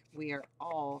think we are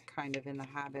all kind of in the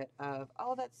habit of,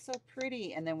 oh, that's so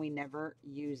pretty, and then we never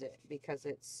use it because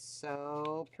it's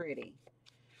so pretty.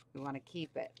 We want to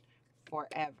keep it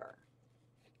forever.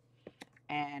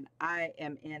 And I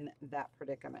am in that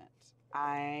predicament.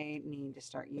 I need to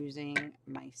start using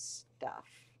my stuff.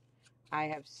 I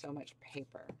have so much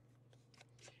paper.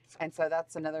 And so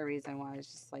that's another reason why I was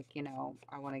just like,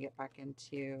 I want to get back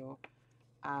into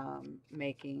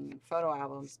making photo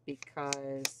albums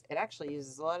because it actually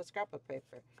uses a lot of scrapbook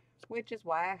paper, which is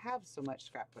why I have so much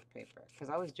scrapbook paper, because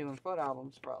I was doing photo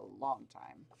albums for a long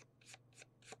time.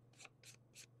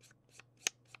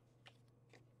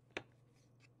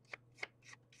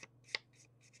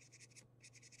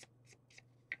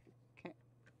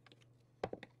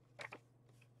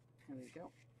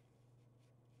 go.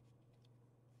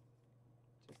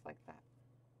 Just like that.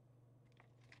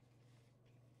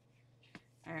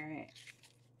 All right.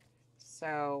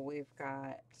 So we've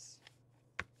got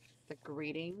the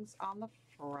greetings on the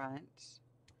front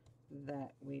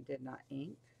that we did not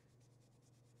ink.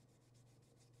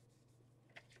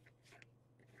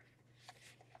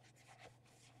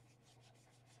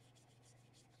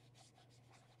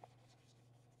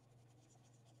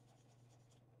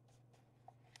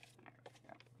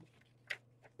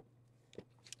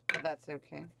 But that's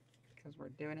okay because we're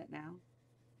doing it now.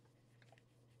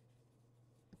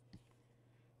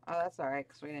 Oh, that's all right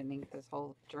because we didn't ink this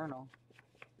whole journal.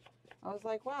 I was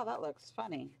like, wow, that looks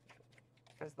funny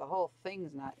because the whole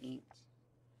thing's not inked.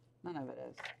 None of it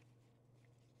is.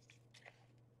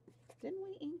 Didn't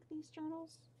we ink these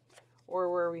journals? Or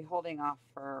were we holding off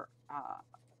for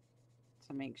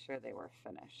to make sure they were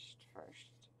finished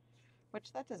first?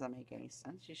 Which that doesn't make any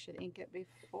sense. You should ink it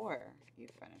before you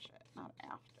finish it, not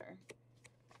after.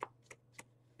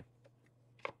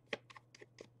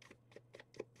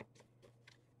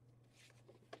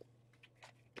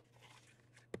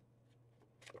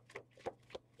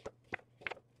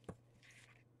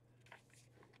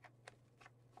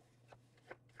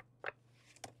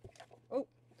 Oh,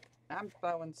 I'm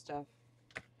throwing stuff.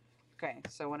 Okay,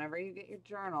 so whenever you get your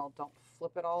journal, don't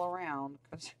flip it all around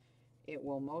because it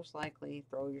will most likely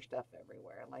throw your stuff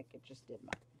everywhere like it just did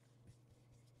mine.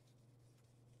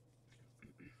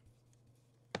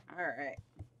 All right.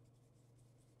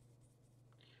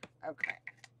 Okay.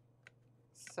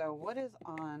 So what is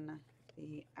on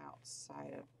the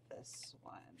outside of this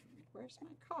one? Where's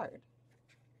my card?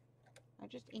 I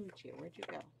just inked you. Where'd you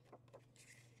go?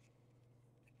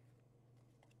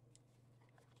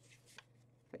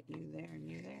 Put you there and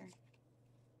you there.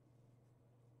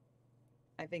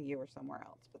 I think you were somewhere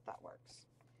else, but that works.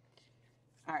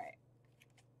 All right.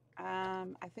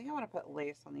 I think I want to put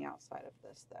lace on the outside of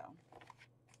this though.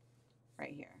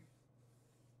 Right here.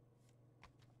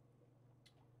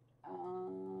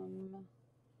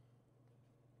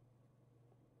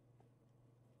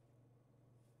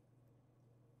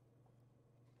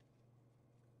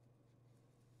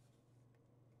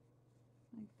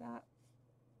 Like that.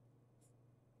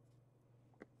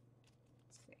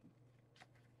 Let's see.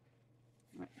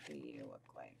 What do you look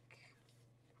like?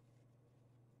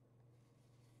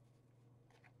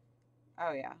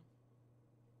 Oh yeah.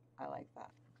 I like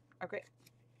that. Okay.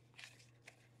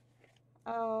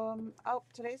 Oh,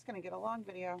 today's gonna get a long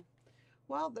video.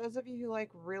 Well, those of you who like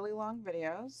really long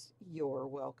videos, you're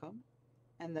welcome.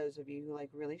 And those of you who like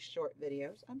really short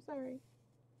videos, I'm sorry.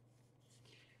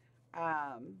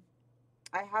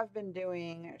 I have been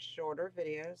doing shorter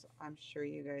videos. I'm sure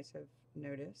you guys have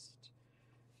noticed.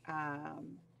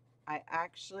 I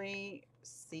actually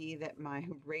see that my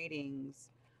ratings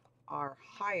are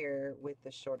higher with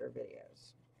the shorter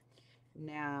videos.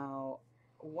 Now,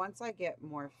 once I get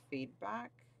more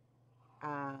feedback,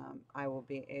 I will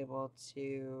be able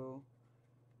to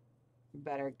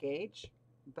better gauge,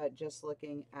 but just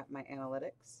looking at my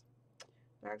analytics,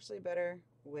 they're actually better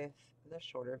with the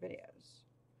shorter videos.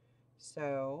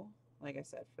 So, like I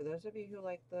said, for those of you who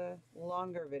like the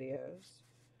longer videos,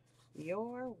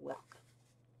 you're welcome.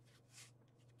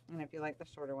 And if you like the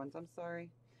shorter ones, I'm sorry.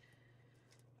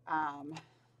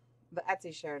 The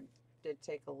Etsy share did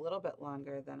take a little bit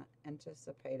longer than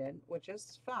anticipated, which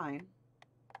is fine.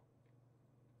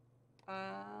 But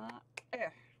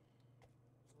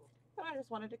I just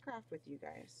wanted to craft with you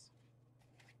guys.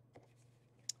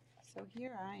 So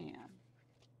here I am.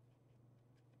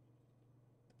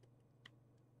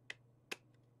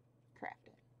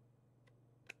 Crafting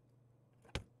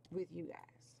with you guys.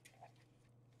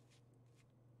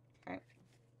 Okay.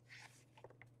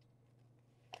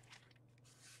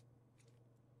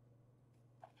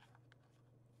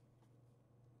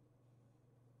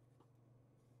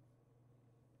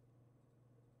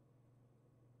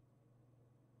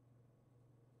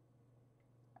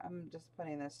 I'm just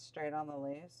putting this straight on the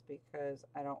lace because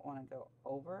I don't want to go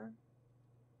over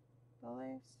the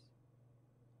lace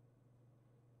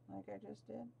like I just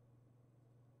did.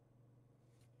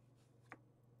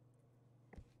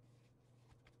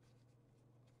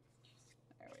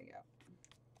 There we go.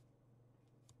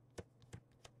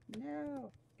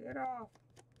 No, get off.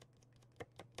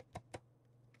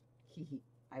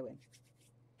 I win.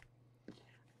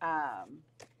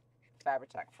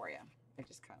 Fabri-Tac for you. It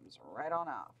just comes right on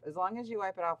off. As long as you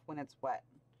wipe it off when it's wet.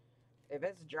 If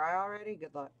it's dry already,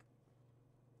 good luck.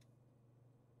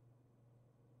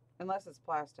 Unless it's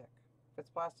plastic. If it's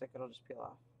plastic, it'll just peel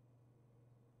off.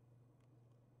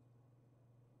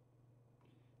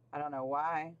 I don't know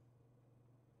why.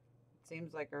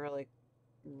 seems like a really,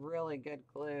 really good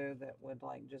glue that would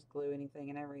like just glue anything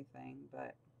and everything.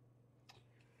 But,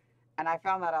 and I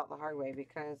found that out the hard way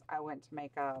because I went to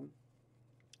make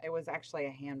it was actually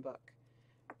a handbook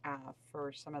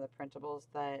for some of the printables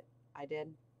that I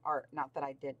did, or not that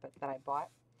I did, but that I bought.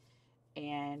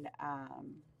 And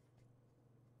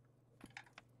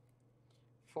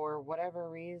for whatever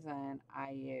reason,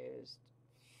 I used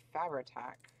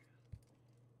Fabri-Tac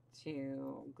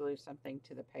to glue something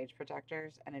to the page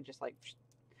protectors, and it just like,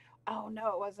 oh no,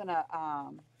 it wasn't a,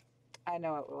 I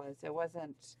know it was. It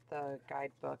wasn't the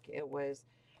guidebook. It was,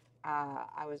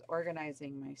 I was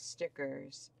organizing my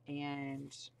stickers,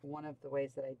 and one of the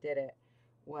ways that I did it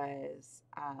was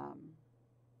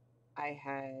I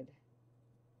had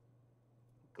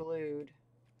glued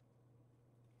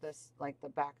this, like the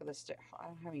back of the stick. I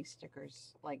don't have any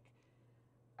stickers. Like,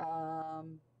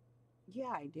 yeah,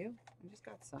 I do. I just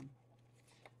got some.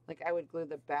 Like, I would glue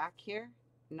the back here,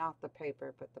 not the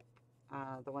paper, but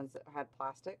the ones that had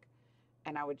plastic,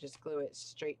 and I would just glue it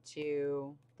straight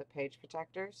to the page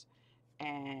protectors,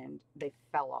 and they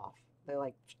fell off. They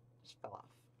like just fell off.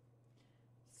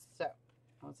 So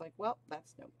I was like, well,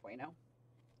 that's no bueno.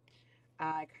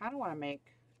 I kind of want to make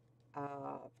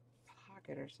a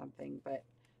pocket or something, but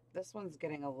this one's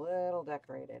getting a little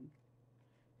decorated.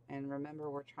 And remember,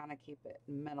 we're trying to keep it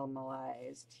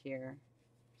minimalized here.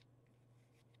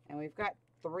 And we've got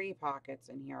 3 pockets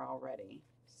in here already.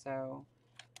 So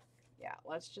yeah,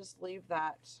 let's just leave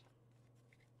that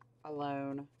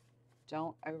alone.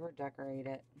 Don't over decorate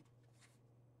it.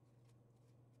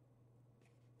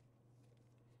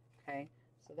 Okay,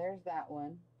 so there's that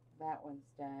one. That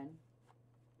one's done.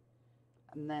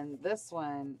 And then this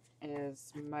one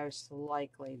is most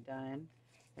likely done.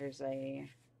 There's a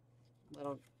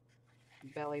little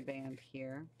belly band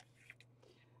here.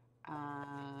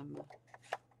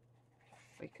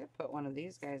 We could put one of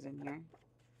these guys in here.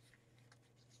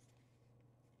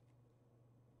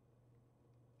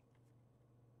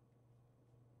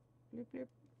 Bloop, bloop.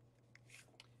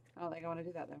 I don't think I want to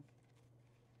do that though.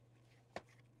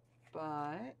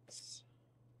 But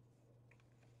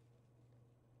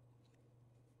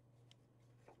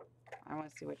I want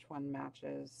to see which one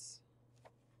matches.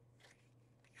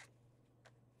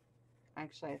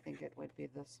 Actually, I think it would be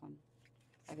this one.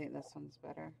 I think this one's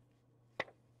better.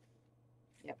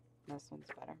 Yep, this one's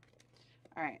better.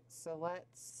 All right, so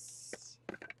let's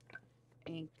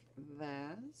ink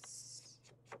this.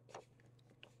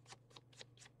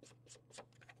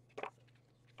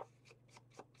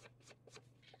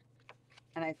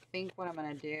 And I think what I'm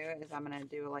going to do is I'm going to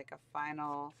do like a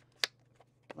final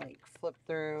like flip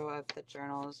through of the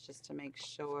journals just to make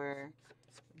sure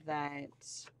that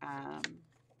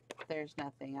there's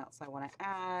nothing else I want to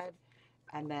add.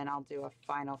 And then I'll do a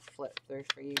final flip through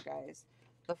for you guys.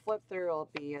 The flip through will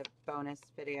be a bonus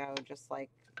video just like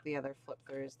the other flip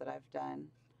throughs that I've done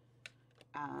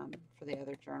for the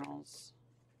other journals.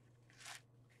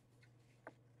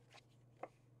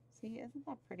 See, isn't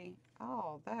that pretty?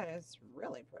 Oh, that is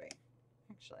really pretty,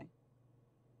 actually.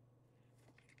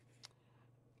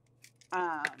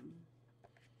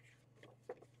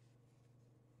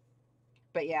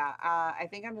 But yeah, I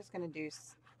think I'm just going to do,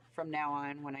 from now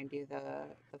on, when I do the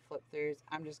flip throughs,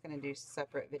 I'm just going to do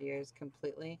separate videos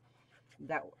completely.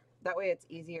 That way it's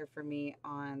easier for me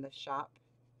on the shop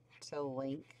to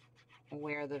link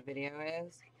where the video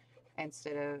is,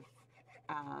 instead of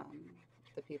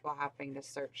the people having to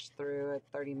search through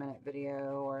a 30-minute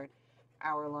video or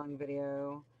hour-long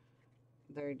video.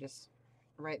 They're just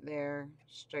right there,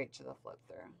 straight to the flip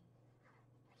through.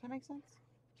 Does that make sense?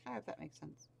 I hope that makes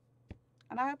sense.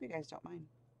 And I hope you guys don't mind.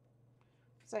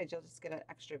 Besides, you'll just get an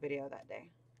extra video that day,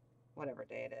 whatever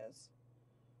day it is.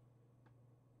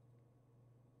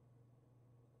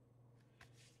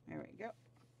 There we go.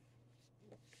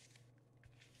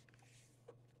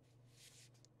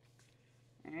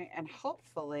 All right, and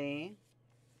hopefully,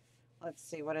 let's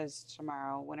see, what is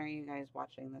tomorrow? When are you guys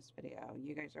watching this video?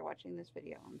 You guys are watching this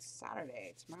video on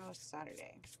Saturday. Tomorrow's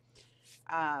Saturday.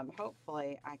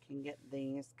 Hopefully I can get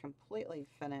these completely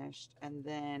finished, and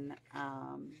then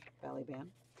belly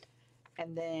band,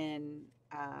 and then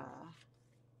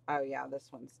oh yeah, this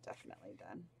one's definitely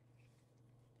done.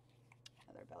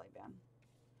 Another belly band.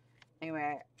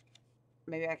 Anyway,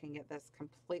 maybe I can get this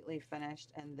completely finished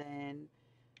and then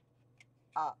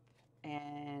up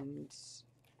and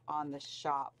on the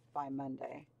shop by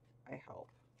Monday, I hope.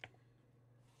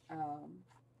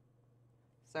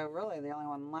 So really the only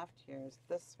one left here is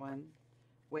this one,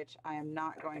 which I am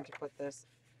not going to put this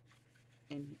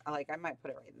in, like I might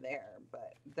put it right there,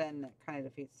 but then it kind of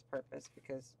defeats the purpose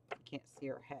because you can't see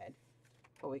her head,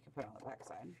 but we can put it on the back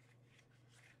side.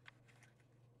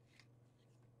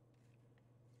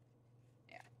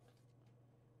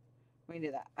 we can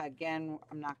do that. Again,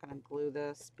 I'm not going to glue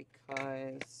this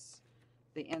because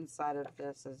the inside of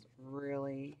this is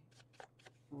really,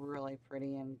 really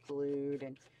pretty and glued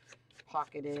and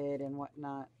pocketed and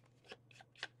whatnot.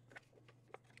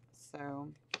 So,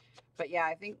 but yeah,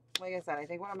 I think, like I said, I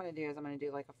think what I'm going to do is I'm going to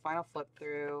do like a final flip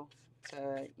through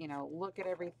to, you know, look at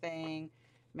everything,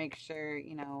 make sure,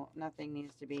 you know, nothing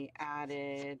needs to be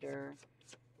added or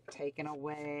taken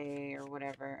away or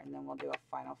whatever, and then we'll do a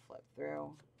final flip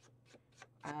through.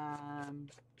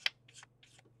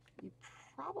 You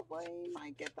probably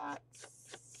might get that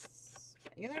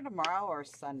either tomorrow or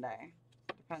Sunday.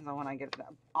 Depends on when I get it.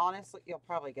 Honestly, you'll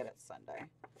probably get it Sunday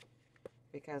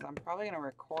because I'm probably going to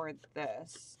record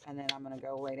this and then I'm going to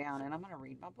go lay down and I'm going to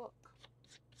read my book.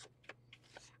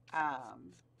 I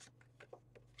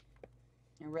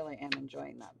really am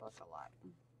enjoying that book a lot.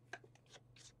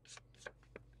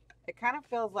 It kind of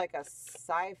feels like a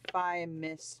sci-fi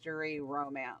mystery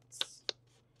romance.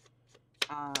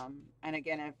 And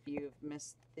again, if you've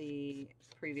missed the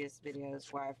previous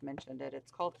videos where I've mentioned it,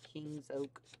 it's called King's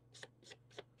Oak.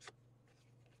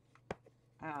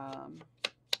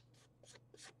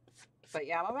 But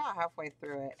yeah, I'm about halfway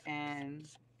through it, and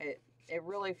it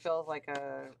really feels like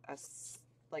a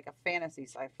fantasy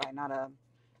sci-fi, not a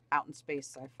out in space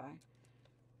sci-fi.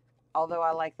 Although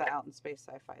I like the out in space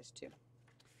sci-fis too.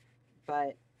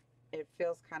 But it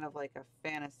feels kind of like a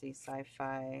fantasy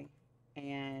sci-fi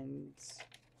and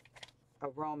a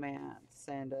romance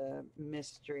and a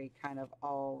mystery kind of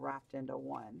all wrapped into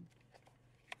one.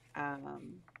 I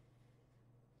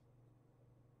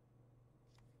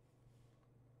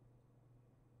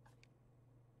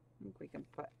think we can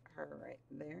put her right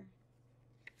there.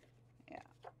 Yeah.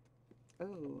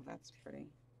 Ooh, that's pretty.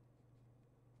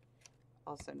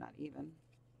 Also not even.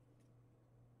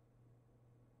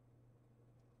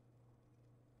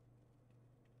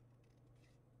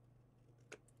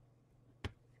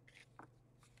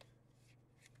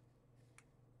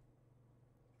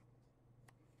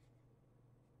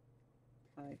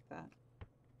 I like that.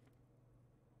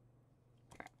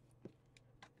 Okay.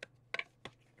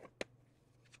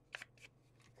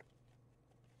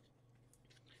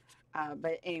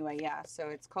 But anyway, yeah, so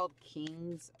it's called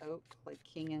King's Oak, like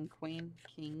king and queen,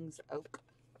 King's Oak,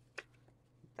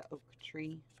 the oak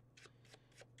tree.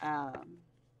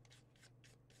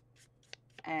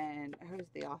 And who's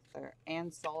the author?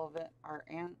 Anne Sullivan, or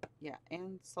Anne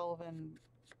Sullivan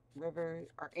Rivers,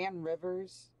 or Anne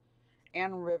Rivers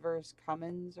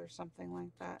Cummins, or something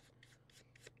like that.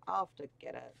 I'll have to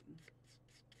get it.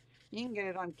 You can get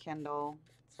it on Kindle.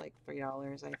 It's like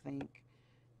 $3, I think.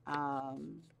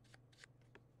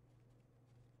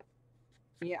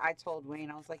 Yeah, I told Wayne,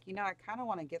 I was like, you know, I kind of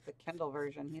want to get the Kindle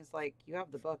version. He's like, you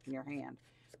have the book in your hand.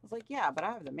 I was like, yeah, but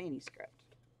I have the manuscript.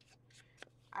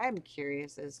 I'm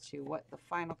curious as to what the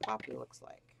final copy looks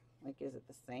like. Like, is it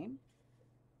the same?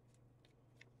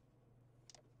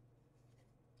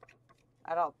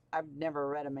 I've never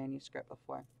read a manuscript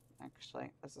before,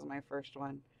 actually. This is my first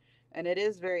one. And it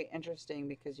is very interesting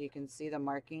because you can see the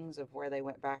markings of where they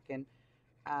went back and,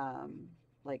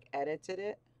 like, edited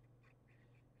it.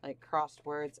 Like, crossed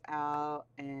words out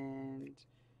and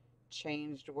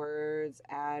changed words,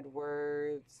 add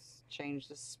words,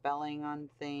 changed the spelling on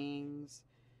things.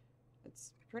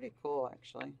 It's pretty cool,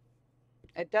 actually.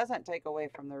 It doesn't take away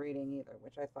from the reading either,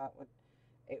 which I thought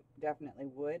it definitely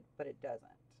would, but it doesn't.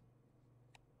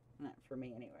 Not for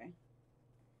me, anyway.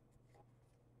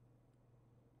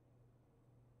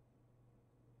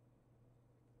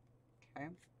 Okay.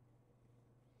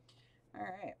 All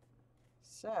right.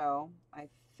 So I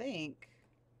think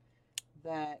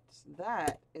that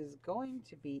is going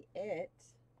to be it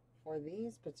for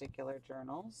these particular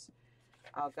journals.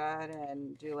 I'll go ahead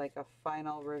and do like a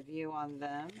final review on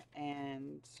them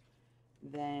and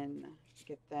then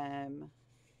get them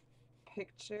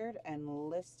pictured and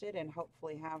listed and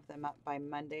hopefully have them up by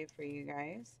Monday for you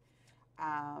guys.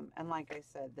 And like I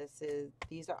said,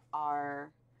 these are our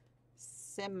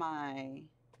semi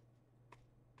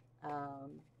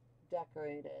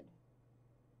decorated.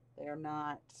 They are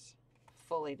not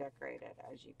fully decorated,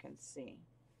 as you can see.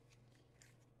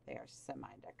 They are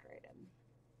semi-decorated.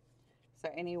 So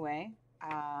anyway,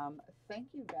 thank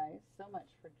you guys so much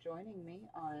for joining me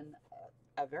on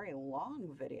a very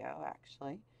long video,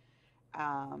 actually.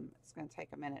 It's going to take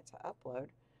a minute to upload,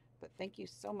 but thank you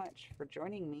so much for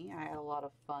joining me. I had a lot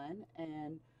of fun,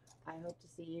 and I hope to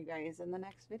see you guys in the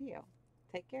next video.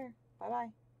 Take care.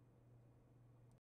 Bye-bye.